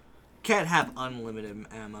matter. Can't have unlimited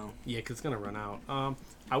ammo. Yeah, because it's going to run out.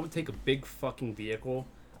 I would take a big fucking vehicle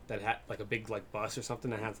that had, like, a big, like, bus or something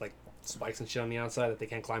that has, like, spikes and shit on the outside that they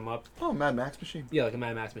can't climb up. Oh, Mad Max machine. Yeah, like a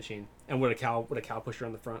Mad Max machine. And with a cow pusher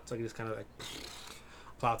on the front, so I can just kind of, like,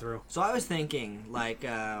 plow through. So I was thinking, like,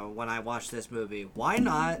 when I watched this movie, why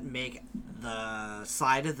not make the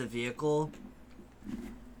side of the vehicle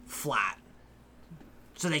flat?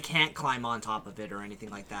 So they can't climb on top of it or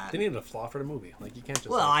anything like that. They needed a flaw for the movie. Like, you can't just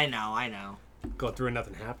Well, like, I know. go through and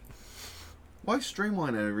nothing happen. Why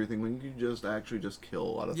streamline everything when you can just actually just kill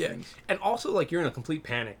a lot of things? And also, like, you're in a complete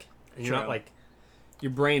panic. And you're not, True. like,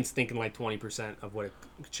 your brain's thinking, like, 20% of what it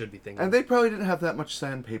should be thinking. And they probably didn't have that much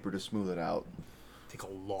sandpaper to smooth it out. Take a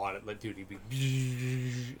lot of, like, dude, you'd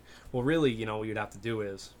be... Well, really, you know, what you'd have to do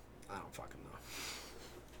is... I don't fucking know.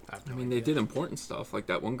 I mean, they did important stuff, like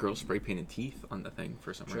that one girl spray painted teeth on the thing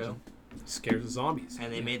for some True. reason. Scares the zombies.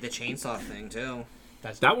 And they made the chainsaw thing, too.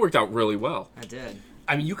 That worked out really well. I did.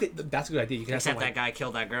 I mean, you could... That's a good idea. You could have Except something that guy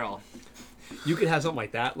killed that girl. You could have something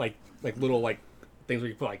like that, like little, like, things where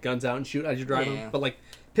you put, like, guns out and shoot as you're driving. Yeah. But, like,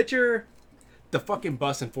 picture the fucking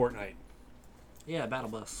bus in Fortnite. Yeah, battle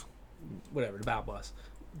bus. Whatever, the battle bus.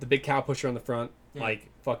 The big cow pusher on the front, Yeah. like,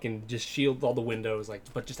 fucking just shield all the windows, like,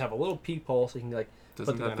 but just have a little peephole so you can, like,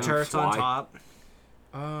 Doesn't put the that gun thing out. Turrets on fly? top.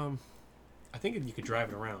 I think you could drive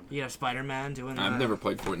it around. You have Spider-Man doing that. I've never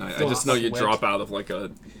played Fortnite. I Fill just it know with you webs. drop out of like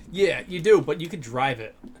a. Yeah, you do, but you could drive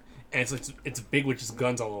it. And it's big with just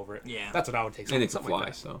guns all over it. Yeah. That's what I would take. And it's a something fly, like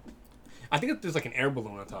that. so. I think there's, like, an air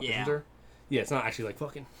balloon on top, Yeah. isn't there? Yeah, it's not actually, like,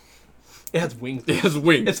 fucking... It has wings. It has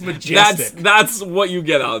wings. It's majestic. That's what you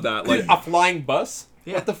get out of that. Like, A flying bus?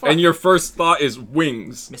 Yeah. What the fuck? and your first thought is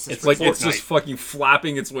wings. Mrs. It's like it's Fortnite. just fucking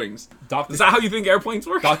flapping its wings. Doctor Is that how you think airplanes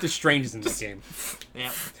work? Doctor Strange is in that game.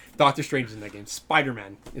 Yep. Doctor Strange is in that game.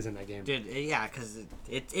 Spider-Man is in that game. Dude, yeah, because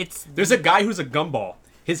it's There's a guy who's a gumball.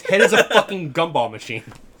 His head is a fucking gumball machine.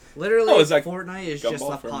 literally Oh, is that Fortnite is just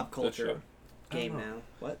Gumball a from pop the culture show? game I don't now.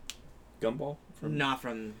 What? Gumball. Not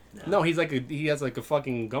from. No, he has like a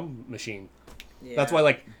fucking gum machine. Yeah. That's why,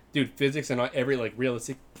 like, dude, physics and every, like,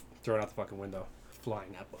 realistic, throw it out the fucking window.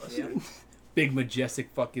 Flying that bus. Yep. Big majestic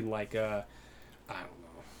fucking, like, I don't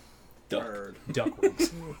know, Duck. Bird. duck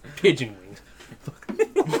wings, pigeon wings.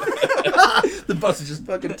 The bus is just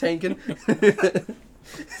fucking tanking.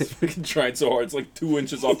 Fucking trying so hard. It's like 2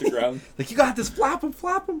 inches off the ground. Like, you got this, flap him,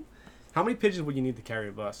 flap him. How many pigeons would you need to carry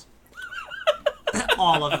a bus?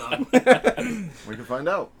 All of them. We can find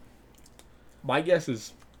out. My guess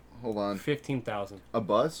is Hold on. 15,000. A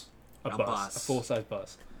bus? A A bus. bus. A full-size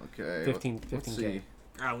bus. Okay. 15 let's 15K. see.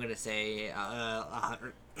 I'm gonna say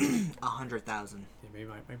 100,000. Yeah,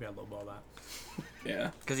 maybe I lowball that.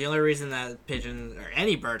 Yeah. Because the only reason that pigeons or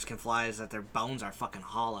any birds can fly is that their bones are fucking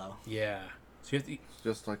hollow. Yeah. So you have to...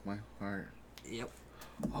 Just like my heart. Yep.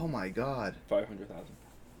 Oh my god. 500,000.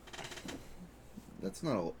 That's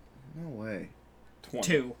not a... No way. 20.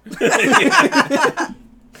 2.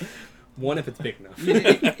 One if it's big enough.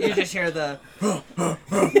 You just hear the.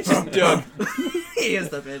 Doug, He is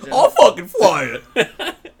the pigeon. I'll fucking fly it.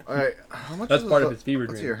 Alright, how much That's is part a of his fever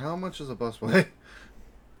Let's dream. hear, how much does a bus weigh?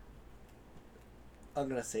 I'm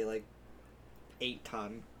gonna say like 8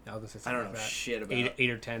 ton. I was gonna say I something don't know like that. shit about. 8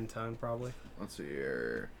 or 10 ton probably. Let's see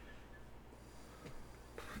here.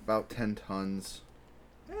 About 10 tons.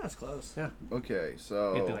 Yeah, that's close. Yeah. Okay,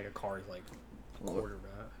 so... Anything like a car is like a quarter of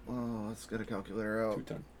that. Well, let's get a calculator out. 2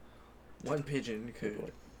 ton. One pigeon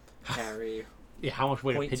could carry Yeah, how much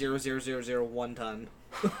weight a pigeon? .00001 ton.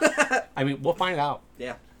 I mean, we'll find out.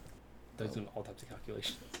 Yeah. They're doing all types of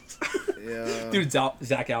calculations. Yeah. Dude,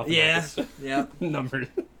 Zach Alpha. Yeah. Yeah. Numbered.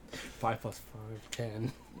 5 plus 5,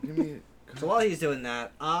 10. Give me... So while he's doing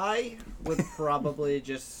that, I would probably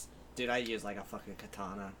just, dude, I use like a fucking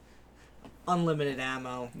katana, unlimited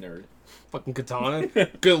ammo. Nerd. Fucking katana.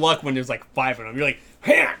 Good luck when there's like 5 of them. You're like,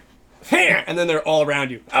 "Hah! Hah!" And then they're all around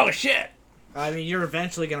you. Oh shit! I mean, you're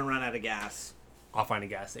eventually gonna run out of gas. I'll find a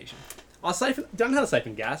gas station. I'll siphon. Don't know how to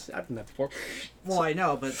siphon gas. I've done that before. Well, I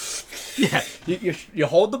know, but Yeah, you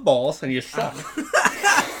hold the balls and you suck.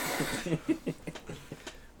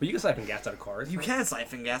 But you can siphon gas out of cars. you can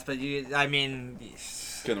siphon gas. But I mean,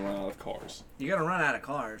 Gonna run out of cars. you're gonna run out of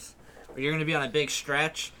cars. Or you're gonna be on a big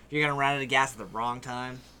stretch. You're gonna run out of gas at the wrong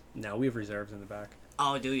time. No, we have reserves in the back.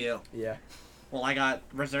 Oh, do you? Yeah. Well, I got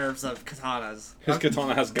reserves of katanas. His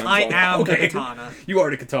katana has guns I on it. am Okay. the katana. You are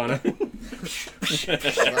the katana.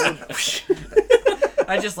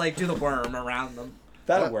 I just like do the worm around them.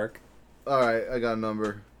 That'll What? work. Alright, I got a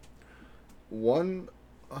number.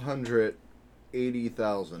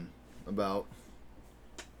 180,000. About.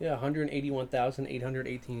 Yeah,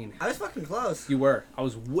 181,818. I was fucking close. You were. I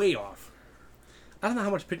was way off. I don't know how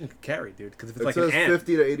much pigeon could carry, dude. Because if it's It like says an ant.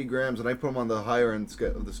 50 to 80 grams, and I put them on the higher end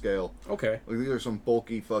of the scale. Okay. Like, these are some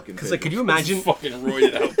bulky fucking Because like, could you pigeons. imagine? Fucking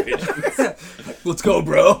roided out pigeons. Let's go,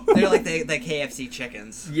 bro. They're like the KFC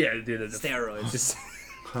chickens. Yeah, dude. Steroids. Just,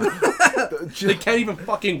 J- they can't even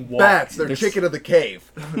fucking walk. Bats, they're chicken of the cave.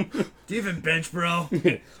 Do you even bench, bro?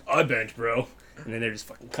 I bench, bro. And then they're just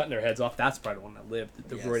fucking cutting their heads off. That's probably the one that lived.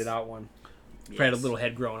 The Yes. roided out one. Probably had a little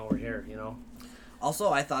head growing over here, you know? Also,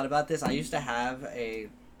 I thought about this. I used to have a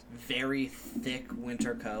very thick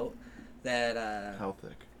winter coat that How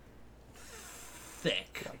thick?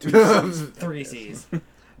 thick. Myself. 3 C's.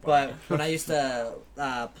 But when I used to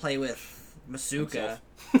play with Masuka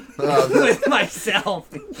with myself.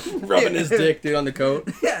 Rubbing his dick, dude, on the coat.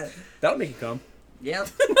 Yeah. That'll make you come. Yep.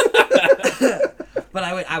 But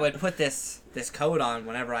I would put this coat on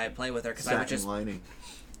whenever I play with her because Satin lining.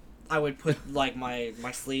 I would put like my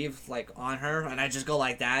sleeve like on her and I'd just go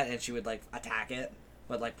like that and she would like attack it,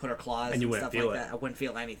 but like put her claws And you and wouldn't stuff feel like it. that. I wouldn't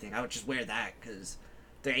feel anything. I would just wear that because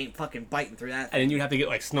they ain't fucking biting through that. And then you'd have to get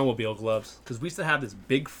like snowmobile gloves. Because we used to have this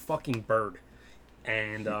big fucking bird.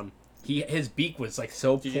 And his beak was like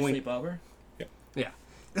so Did you point. sleep over? Yeah.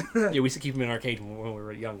 Yeah, we used to keep him in our cage when we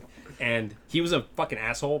were young. And he was a fucking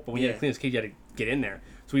asshole, but when you had Yeah. to clean his cage, you had to get in there.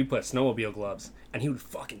 So we put snowmobile gloves, and he would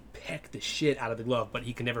fucking peck the shit out of the glove, but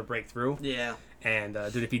he could never break through. Yeah. And,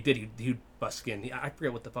 dude, if he did, he'd bust skin. I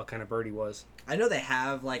forget what the fuck kind of bird he was. I know they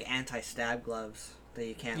have like anti-stab gloves that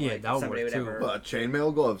you can't Yeah, like that would somebody work, would too. ever.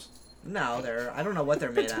 Chainmail gloves. No, they're I don't know what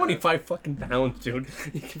they're made out of. 25 fucking pounds, dude.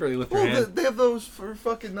 You can barely lift your Well, hand. they have those for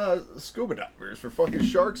fucking scuba divers, for fucking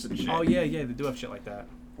sharks and shit. Oh, yeah, they do have shit like that.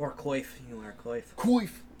 Or coif. You can wear a coif. Queef.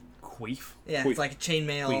 Queef? Yeah, Coif. it's like a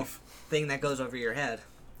chainmail Queef. thing that goes over your head.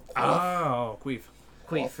 Oh, queef.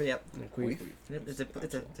 Queef. Yep. Yeah, queef. Yep. It's a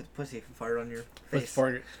pussy fart on your That's face.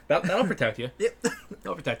 for- That'll protect you. Yep.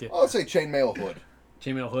 That'll protect you. I'll say chainmail hood.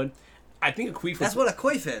 Chainmail hood. I think a queef That's would, what a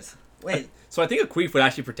coif is. Wait. So I think a queef would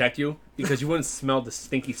actually protect you because you wouldn't smell the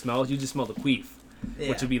stinky smells. You just smell the queef, Yeah.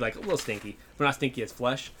 which would be like a little stinky, but not stinky as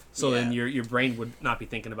flesh. So then Yeah. your brain would not be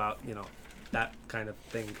thinking about that kind of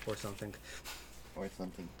thing or something.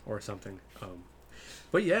 Or something.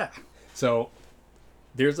 But yeah, so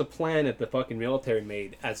there's a plan that the fucking military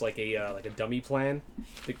made as like a dummy plan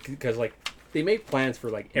because like they made plans for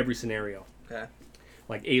like every scenario. Okay.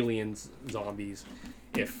 Like aliens, zombies,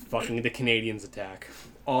 if fucking the Canadians attack,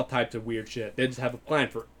 all types of weird shit. They just have a plan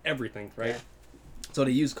for everything, right? Yeah. So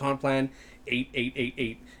they use Complan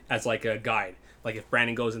 8888 as like a guide. Like if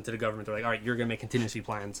Brandon goes into the government, they're like, all right, you're gonna make contingency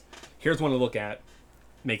plans. Here's one to look at.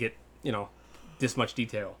 Make it, this much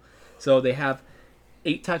detail. So they have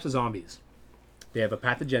 8 types of zombies. They have a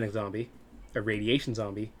pathogenic zombie, a radiation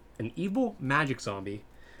zombie, an evil magic zombie,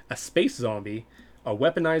 a space zombie, a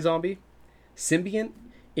weaponized zombie, symbiont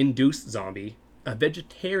induced zombie, a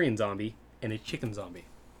vegetarian zombie, and a chicken zombie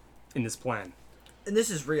in this plan. And this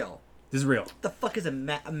is real. This is real. The fuck is a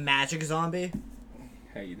magic zombie?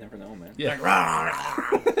 Hey, you never know, man. Yeah. Like,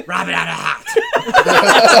 rabbit out of hat.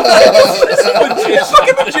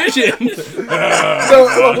 Fucking magician.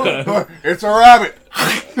 It's a rabbit.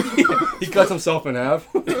 He cuts himself in half.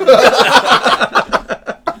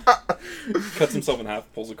 Cuts himself in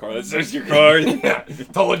half, pulls a card. There's your card.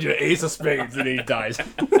 Told you, ace of spades, and then he dies.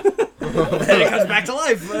 Then it comes back to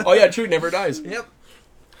life. Oh yeah, true, never dies. Yep.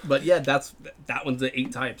 But yeah, that one's the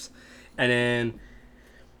 8 types. And then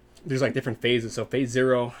there's like different phases. So phase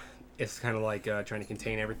 0 is kind of like trying to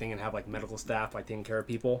contain everything and have like medical staff like taking care of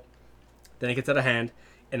people. Then it gets out of hand,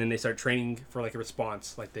 and then they start training for like a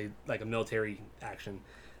response, like a military action.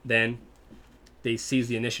 Then they seize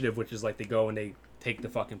the initiative, which is like they go and they take the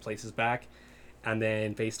fucking places back. And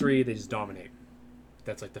then phase 3, they just dominate.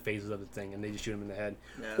 That's like the phases of the thing, and they just shoot them in the head.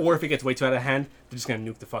 Yeah. Or if it gets way too out of hand, they're just gonna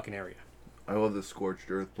nuke the fucking area. I love the scorched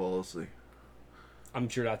earth policy. I'm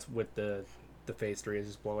sure that's what the phase 3 is,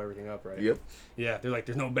 just blow everything up, right? Yep. Yeah, they're like,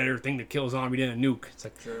 there's no better thing to kill a zombie than a nuke. It's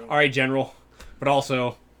like, True. all right, General. But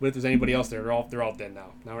also, what if there's anybody else there? They're all dead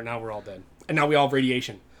now. Now we're all dead, and now we all have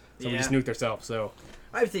radiation, so we Yeah. just nuked ourselves. So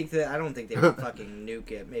I don't think they would fucking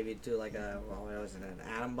nuke it. Maybe do like what was it, an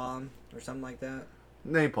atom bomb or something like that.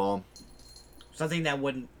 Napalm. Something that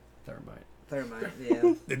wouldn't. thermite. Thermite.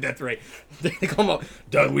 Yeah. That's right. They come up,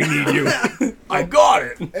 Doug. We need you. I got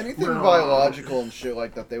it. Anything biological and shit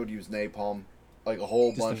like that, they would use napalm. Like a whole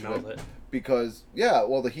Just bunch to of melt it. it. Because, yeah,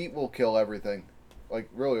 well, the heat will kill everything. Like,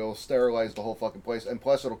 really, it'll sterilize the whole fucking place. And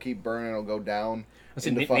plus, it'll keep burning, it'll go down. I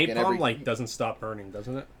said into fucking napalm like doesn't stop burning,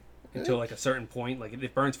 doesn't it? Until like a certain point, like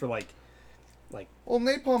it burns for like. Well,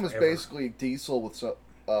 napalm is Forever. basically diesel with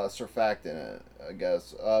surfactant in it, I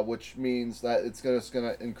guess. Which means that it's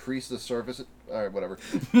gonna increase the surface. Alright, whatever.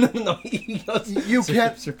 No, he does. You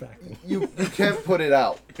can't- surfactant. You can't put it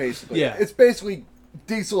out, basically. Yeah. It's basically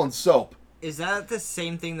diesel and soap. Is that the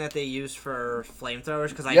same thing that they use for flamethrowers?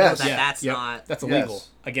 Because I Yes. know that Yeah. that's Yep. not That's illegal Yes.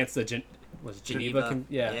 against the Geneva.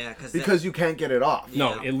 Yeah. Yeah, Because you can't get it off.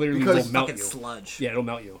 No, Yeah. it literally Because will melt fucking you. sludge. Yeah, it'll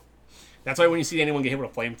melt you. That's why when you see anyone get hit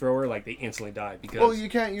with a flamethrower, like they instantly die because Well, you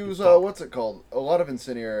can't use, what's it called? A lot of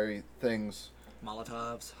incendiary things.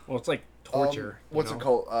 Molotovs. it's like torture. you What's know? it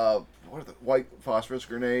called? What are the white phosphorus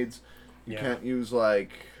grenades? You Yeah. can't use,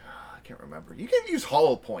 like, I can't remember. You can use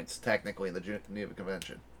hollow points, technically, in the Geneva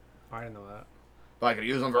Convention. I didn't know that. If I could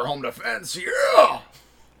use them for home defense, yeah!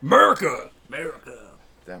 America.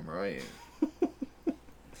 Damn right.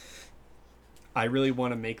 I really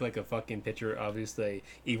want to make like a fucking picture of just a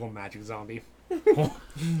evil magic zombie. Pull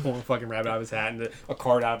a fucking rabbit out of his hat and a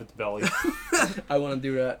card out of its belly. I want to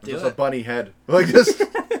do that. Do Just a it. bunny head. Like this.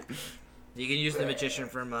 You can use the magician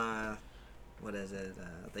from what is it?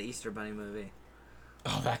 The Easter Bunny movie.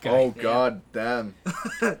 Oh, that guy. Oh, god damn.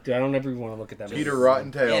 Dude, I don't ever want to look at that Peter movie.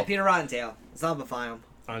 Rottentail. Yeah, Peter Rottentail. Zombify him.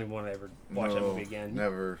 I don't even want to ever watch that No, movie again.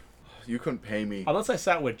 Never. You couldn't pay me. Unless I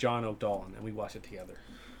sat with John O'Dalton and we watched it together.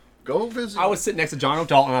 Go visit. I would sit next to John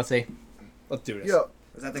O'Dalton and I'd say, let's do this. Yeah.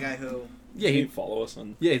 Is that the guy who? Yeah, Can you he, follow us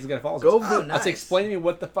on? yeah, he's gonna follow us. Go Oh, visit. nice. I'd say, explain to me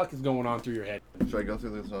what the fuck is going on through your head. Should I go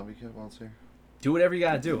through the zombie kit while it's here? Do whatever you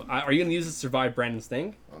gotta do. Are you gonna use it to survive Brandon's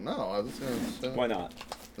thing? Oh, no, I was gonna. Why not?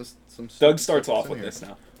 Just some Doug stupid starts stuff off in with here. this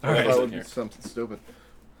now. All I right. thought it in would be here. something stupid.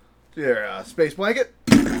 Here, space blanket.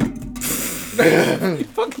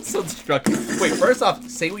 Fucking so destructive. Wait, first off,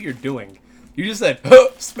 say what you're doing. You just said, huh,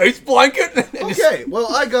 space blanket? And just- Okay,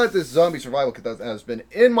 well, I got this zombie survival kit that has been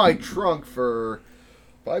in my trunk for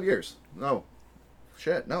 5 years. No.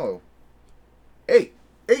 Shit, no. 8.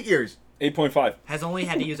 8 years. 8.5. Has only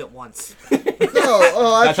had to use it once. No,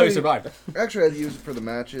 oh, That's how you actually, survived. actually, I had to use it for the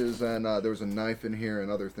matches, and there was a knife in here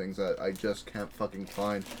and other things that I just can't fucking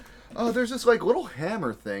find. There's this, like, little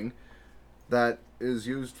hammer thing that is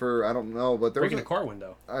used for, I don't know, but there was Breaking a car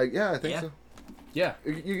window. yeah, I think Yeah. so. Yeah.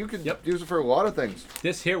 You could Yep. use it for a lot of things.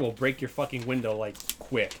 This here will break your fucking window, like,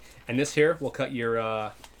 quick. And this here will cut your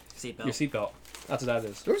Seatbelt. seatbelt. That's what that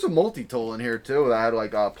is. There was a multi-tool in here, too, that had,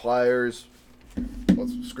 like, pliers,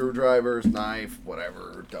 screwdrivers, knife,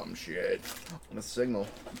 whatever, dumb shit. And a signal.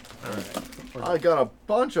 I got a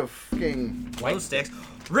bunch of fucking... Glow sticks.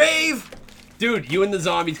 Rave. Dude, you and the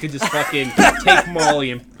zombies could just fucking take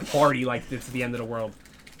Molly and party like it's the end of the world.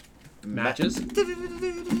 Matches?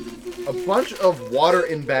 A bunch of water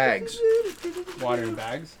in bags. Water in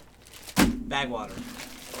bags? Bag water.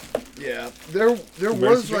 Yeah, there Emergency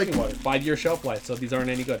was like drinking water. 5-year shelf life, so these aren't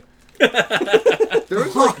any good. there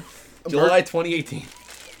was like July 2018.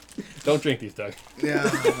 Don't drink these, Doug. yeah.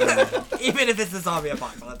 Even if it's the zombie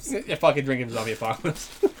apocalypse. Yeah, fucking drinking zombie apocalypse.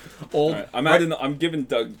 Old. All right, I'm giving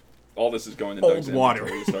Doug all this is going to Old Doug's water.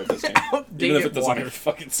 inventory to start this game. Even if Outdated it doesn't water. make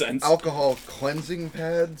fucking sense. Alcohol cleansing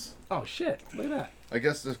pads. Oh shit! Look at that. I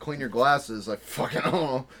guess to clean your glasses. I fucking don't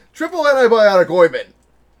know. Triple antibiotic ointment.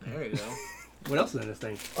 There you go. What else is in this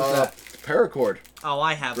thing? What's that? Paracord. Oh,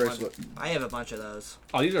 I have Bracelet. one. I have a bunch of those.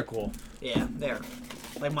 Oh, these are cool. Yeah, there.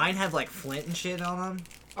 Like mine have like flint and shit on them.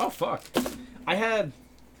 Oh fuck! I had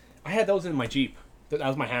those in my Jeep. That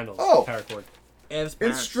was my handles. Oh. Paracord. It was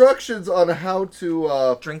parents. Instructions on how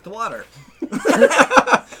to Drink the water.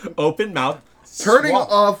 Open mouth. turning swallow.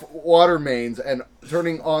 off water mains and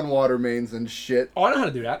turning on water mains and shit. Oh, I know how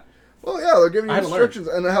to do that. Well, yeah, they're giving you I haven't learned. instructions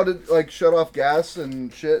and how to like shut off gas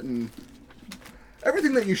and shit and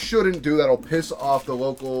everything that you shouldn't do that'll piss off the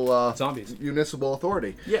local Zombies. municipal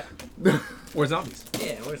authority. Yeah. Or zombies.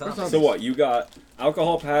 Yeah, where's that? zombies? So what? You got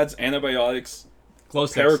alcohol pads, antibiotics, Glow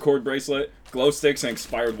sticks. paracord bracelet, glow sticks, and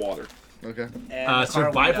expired water. Okay. And the car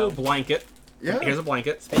Survival window. blanket. Yeah. Here's a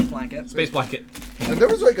blanket. Space blanket. Space blanket. And there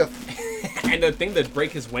was like a And the thing that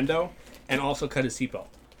break his window and also cut his seatbelt.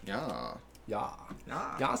 yeah. Yeah.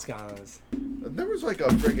 Ah. Yas, guys. There was like a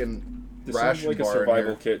friggin' This ration is like a bar in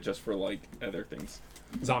survival here. kit just for like other things.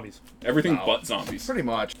 Zombies. Everything Wow. but zombies. Pretty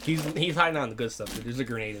much. He's hiding on the good stuff. Dude. There's a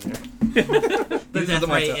grenade in there. The These are death the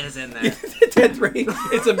ray ones- is in there. Death ray.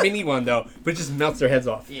 It's a mini one though, but it just melts their heads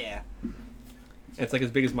off. Yeah. It's like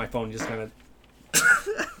as big as my phone. Just kind of.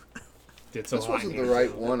 It's so This hot wasn't in the here.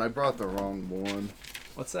 right one. I brought the wrong one.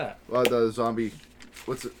 What's that? The zombie.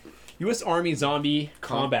 What's it? U.S. Army zombie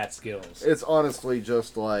combat skills. It's honestly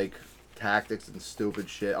just like tactics and stupid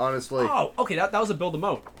shit. Honestly. Oh, okay. That was a build a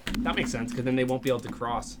moat. That makes sense because then they won't be able to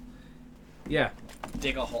cross. Yeah.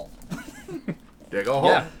 Dig a hole. Dig a hole.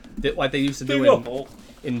 Yeah. Like they used to do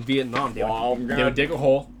in Vietnam. They would dig a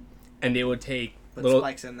hole, and they would take Put little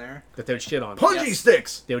spikes in there. that they would shit on. Punji Yes.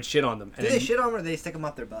 sticks. They would shit on them. And Do they then- shit on them or do they stick them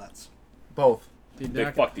up their butts? Both. They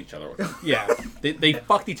fucked each other with them. Yeah, they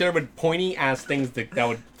fucked each other with pointy ass things that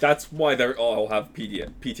would. That's why they all have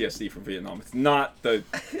PTSD from Vietnam. It's not the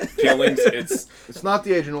killings, it's It's not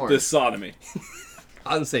the Agent the Orange. sodomy.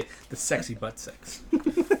 I would say the sexy butt sex.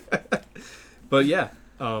 But yeah,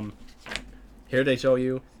 here they show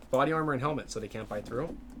you body armor and helmet, so they can't bite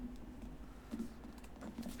through.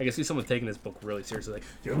 I can see someone taking this book really seriously. Like,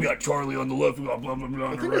 yeah, we got Charlie on the left, we got blah blah blah. I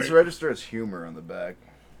on the think right. it's registered as humor on the back.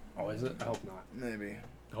 Oh, is it? I hope not. Maybe.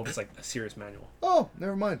 I hope it's like a serious manual. Oh,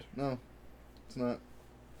 never mind. No, it's not.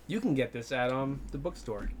 You can get this at the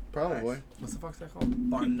bookstore. Probably. Nice. What's the fuck's that called?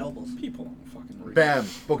 Barnes and Nobles. People don't fucking read. Bam.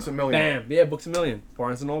 Books a million. Bam! Yeah, Books a Million,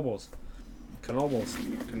 Barnes and Nobles, Knobles.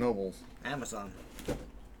 Knobles. Amazon.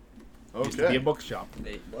 Used to be a Okay. bookshop.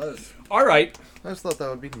 It was. All right, I just thought that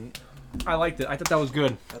would be neat. I liked it. I thought that was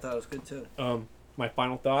good. I thought it was good too. My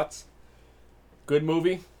final thoughts. Good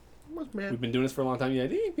movie. What's man? We've been doing this for a long time. Yeah,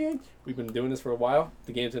 we've been doing this for a while.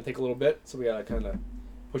 The game's gonna take a little bit, so we gotta kind of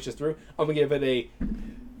push this through. I'm gonna give it a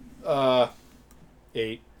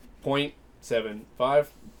 8.75.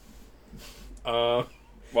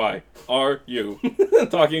 Why are you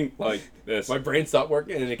talking like this? My brain stopped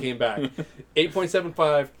working and it came back.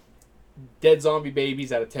 8.75 dead zombie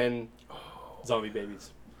babies out of 10 zombie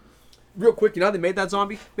babies. Real quick, you know how they made that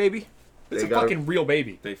zombie baby? It's They a got fucking real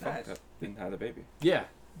baby. They fucked up and had a baby. Yeah.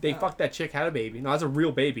 They Oh. fucked that chick, had a baby. No, that's a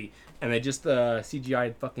real baby. And they just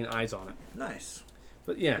CGI'd fucking eyes on it. Nice.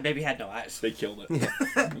 But yeah. The baby had no eyes. They killed it.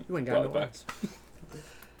 You ain't got Brought no it back. eyes.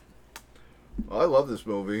 I love this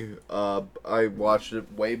movie. I watched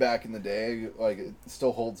it way back in the day. Like, it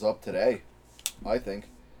still holds up today, I think.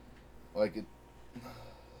 Like,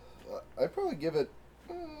 I'd probably give it,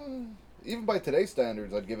 even by today's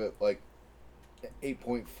standards, I'd give it like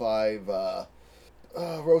 8.5.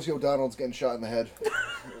 Rosie O'Donnell's getting shot in the head.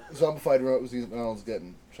 Zombified Rosie O'Donnell's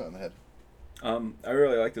getting shot in the head. I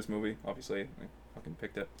really like this movie. Obviously, I fucking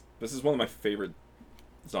picked it. This is one of my favorite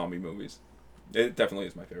zombie movies. It definitely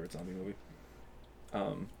is my favorite zombie movie.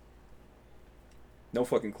 No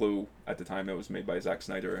fucking clue at the time it was made by Zack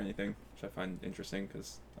Snyder or anything, which I find interesting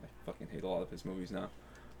because I fucking hate a lot of his movies now.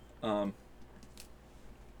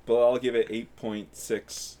 But I'll give it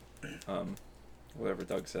 8.6. Whatever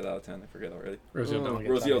Doug said out of 10, I forget already. Rosie O'Donnell. gets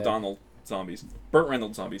Rosie shot in the head. O'Donnell zombies. Burt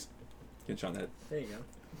Reynolds zombies. Getting shot in the head. There you go.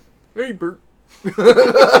 Hey, Bert.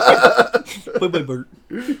 Bye, Bert.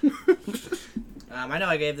 I know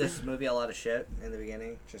I gave this movie a lot of shit in the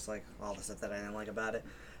beginning, just like all the stuff that I didn't like about it.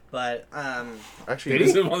 But Actually,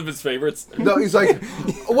 This is one of his favorites. no, he's like,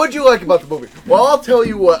 what'd you like about the movie? Well, I'll tell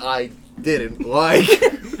you what I didn't like.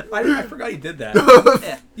 I forgot he did that.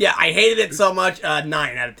 yeah. Yeah, I hated it so much.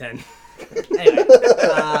 9 out of 10. Anyway,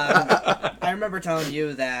 I remember telling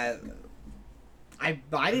you that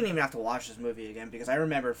I didn't even have to watch this movie again because I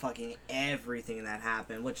remember fucking everything that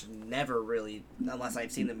happened, which never really, unless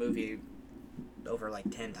I've seen the movie over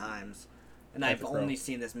like 10 times, and I've only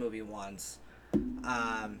seen this movie once.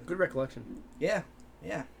 Good recollection. Yeah.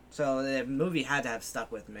 So the movie had to have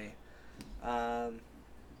stuck with me. So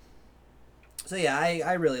yeah,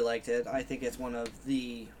 I really liked it. I think it's one of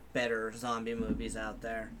the better zombie movies out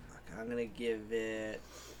there. I'm gonna give it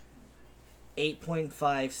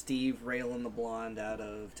 8.5 Steve Raylan the Blonde out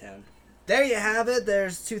of 10. There you have it.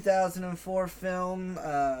 There's 2004 film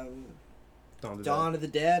Dawn of the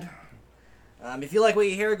Dead. If you like what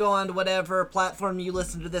you hear, go on to whatever platform you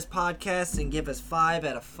listen to this podcast and give us 5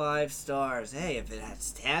 out of 5 stars. Hey, if it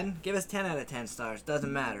has 10, give us 10 out of 10 stars.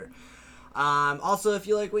 Doesn't matter. Also, if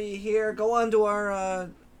you like what you hear, go on to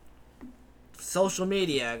our social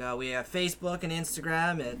media. We have Facebook and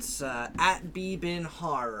Instagram. It's at BBin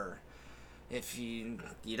Horror. If you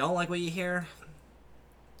don't like what you hear,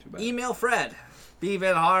 email Fred,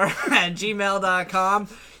 bbinhorror@gmail.com.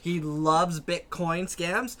 He loves Bitcoin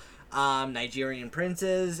scams, Nigerian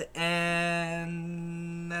princes,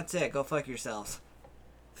 and that's it. Go fuck yourselves.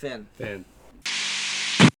 Finn.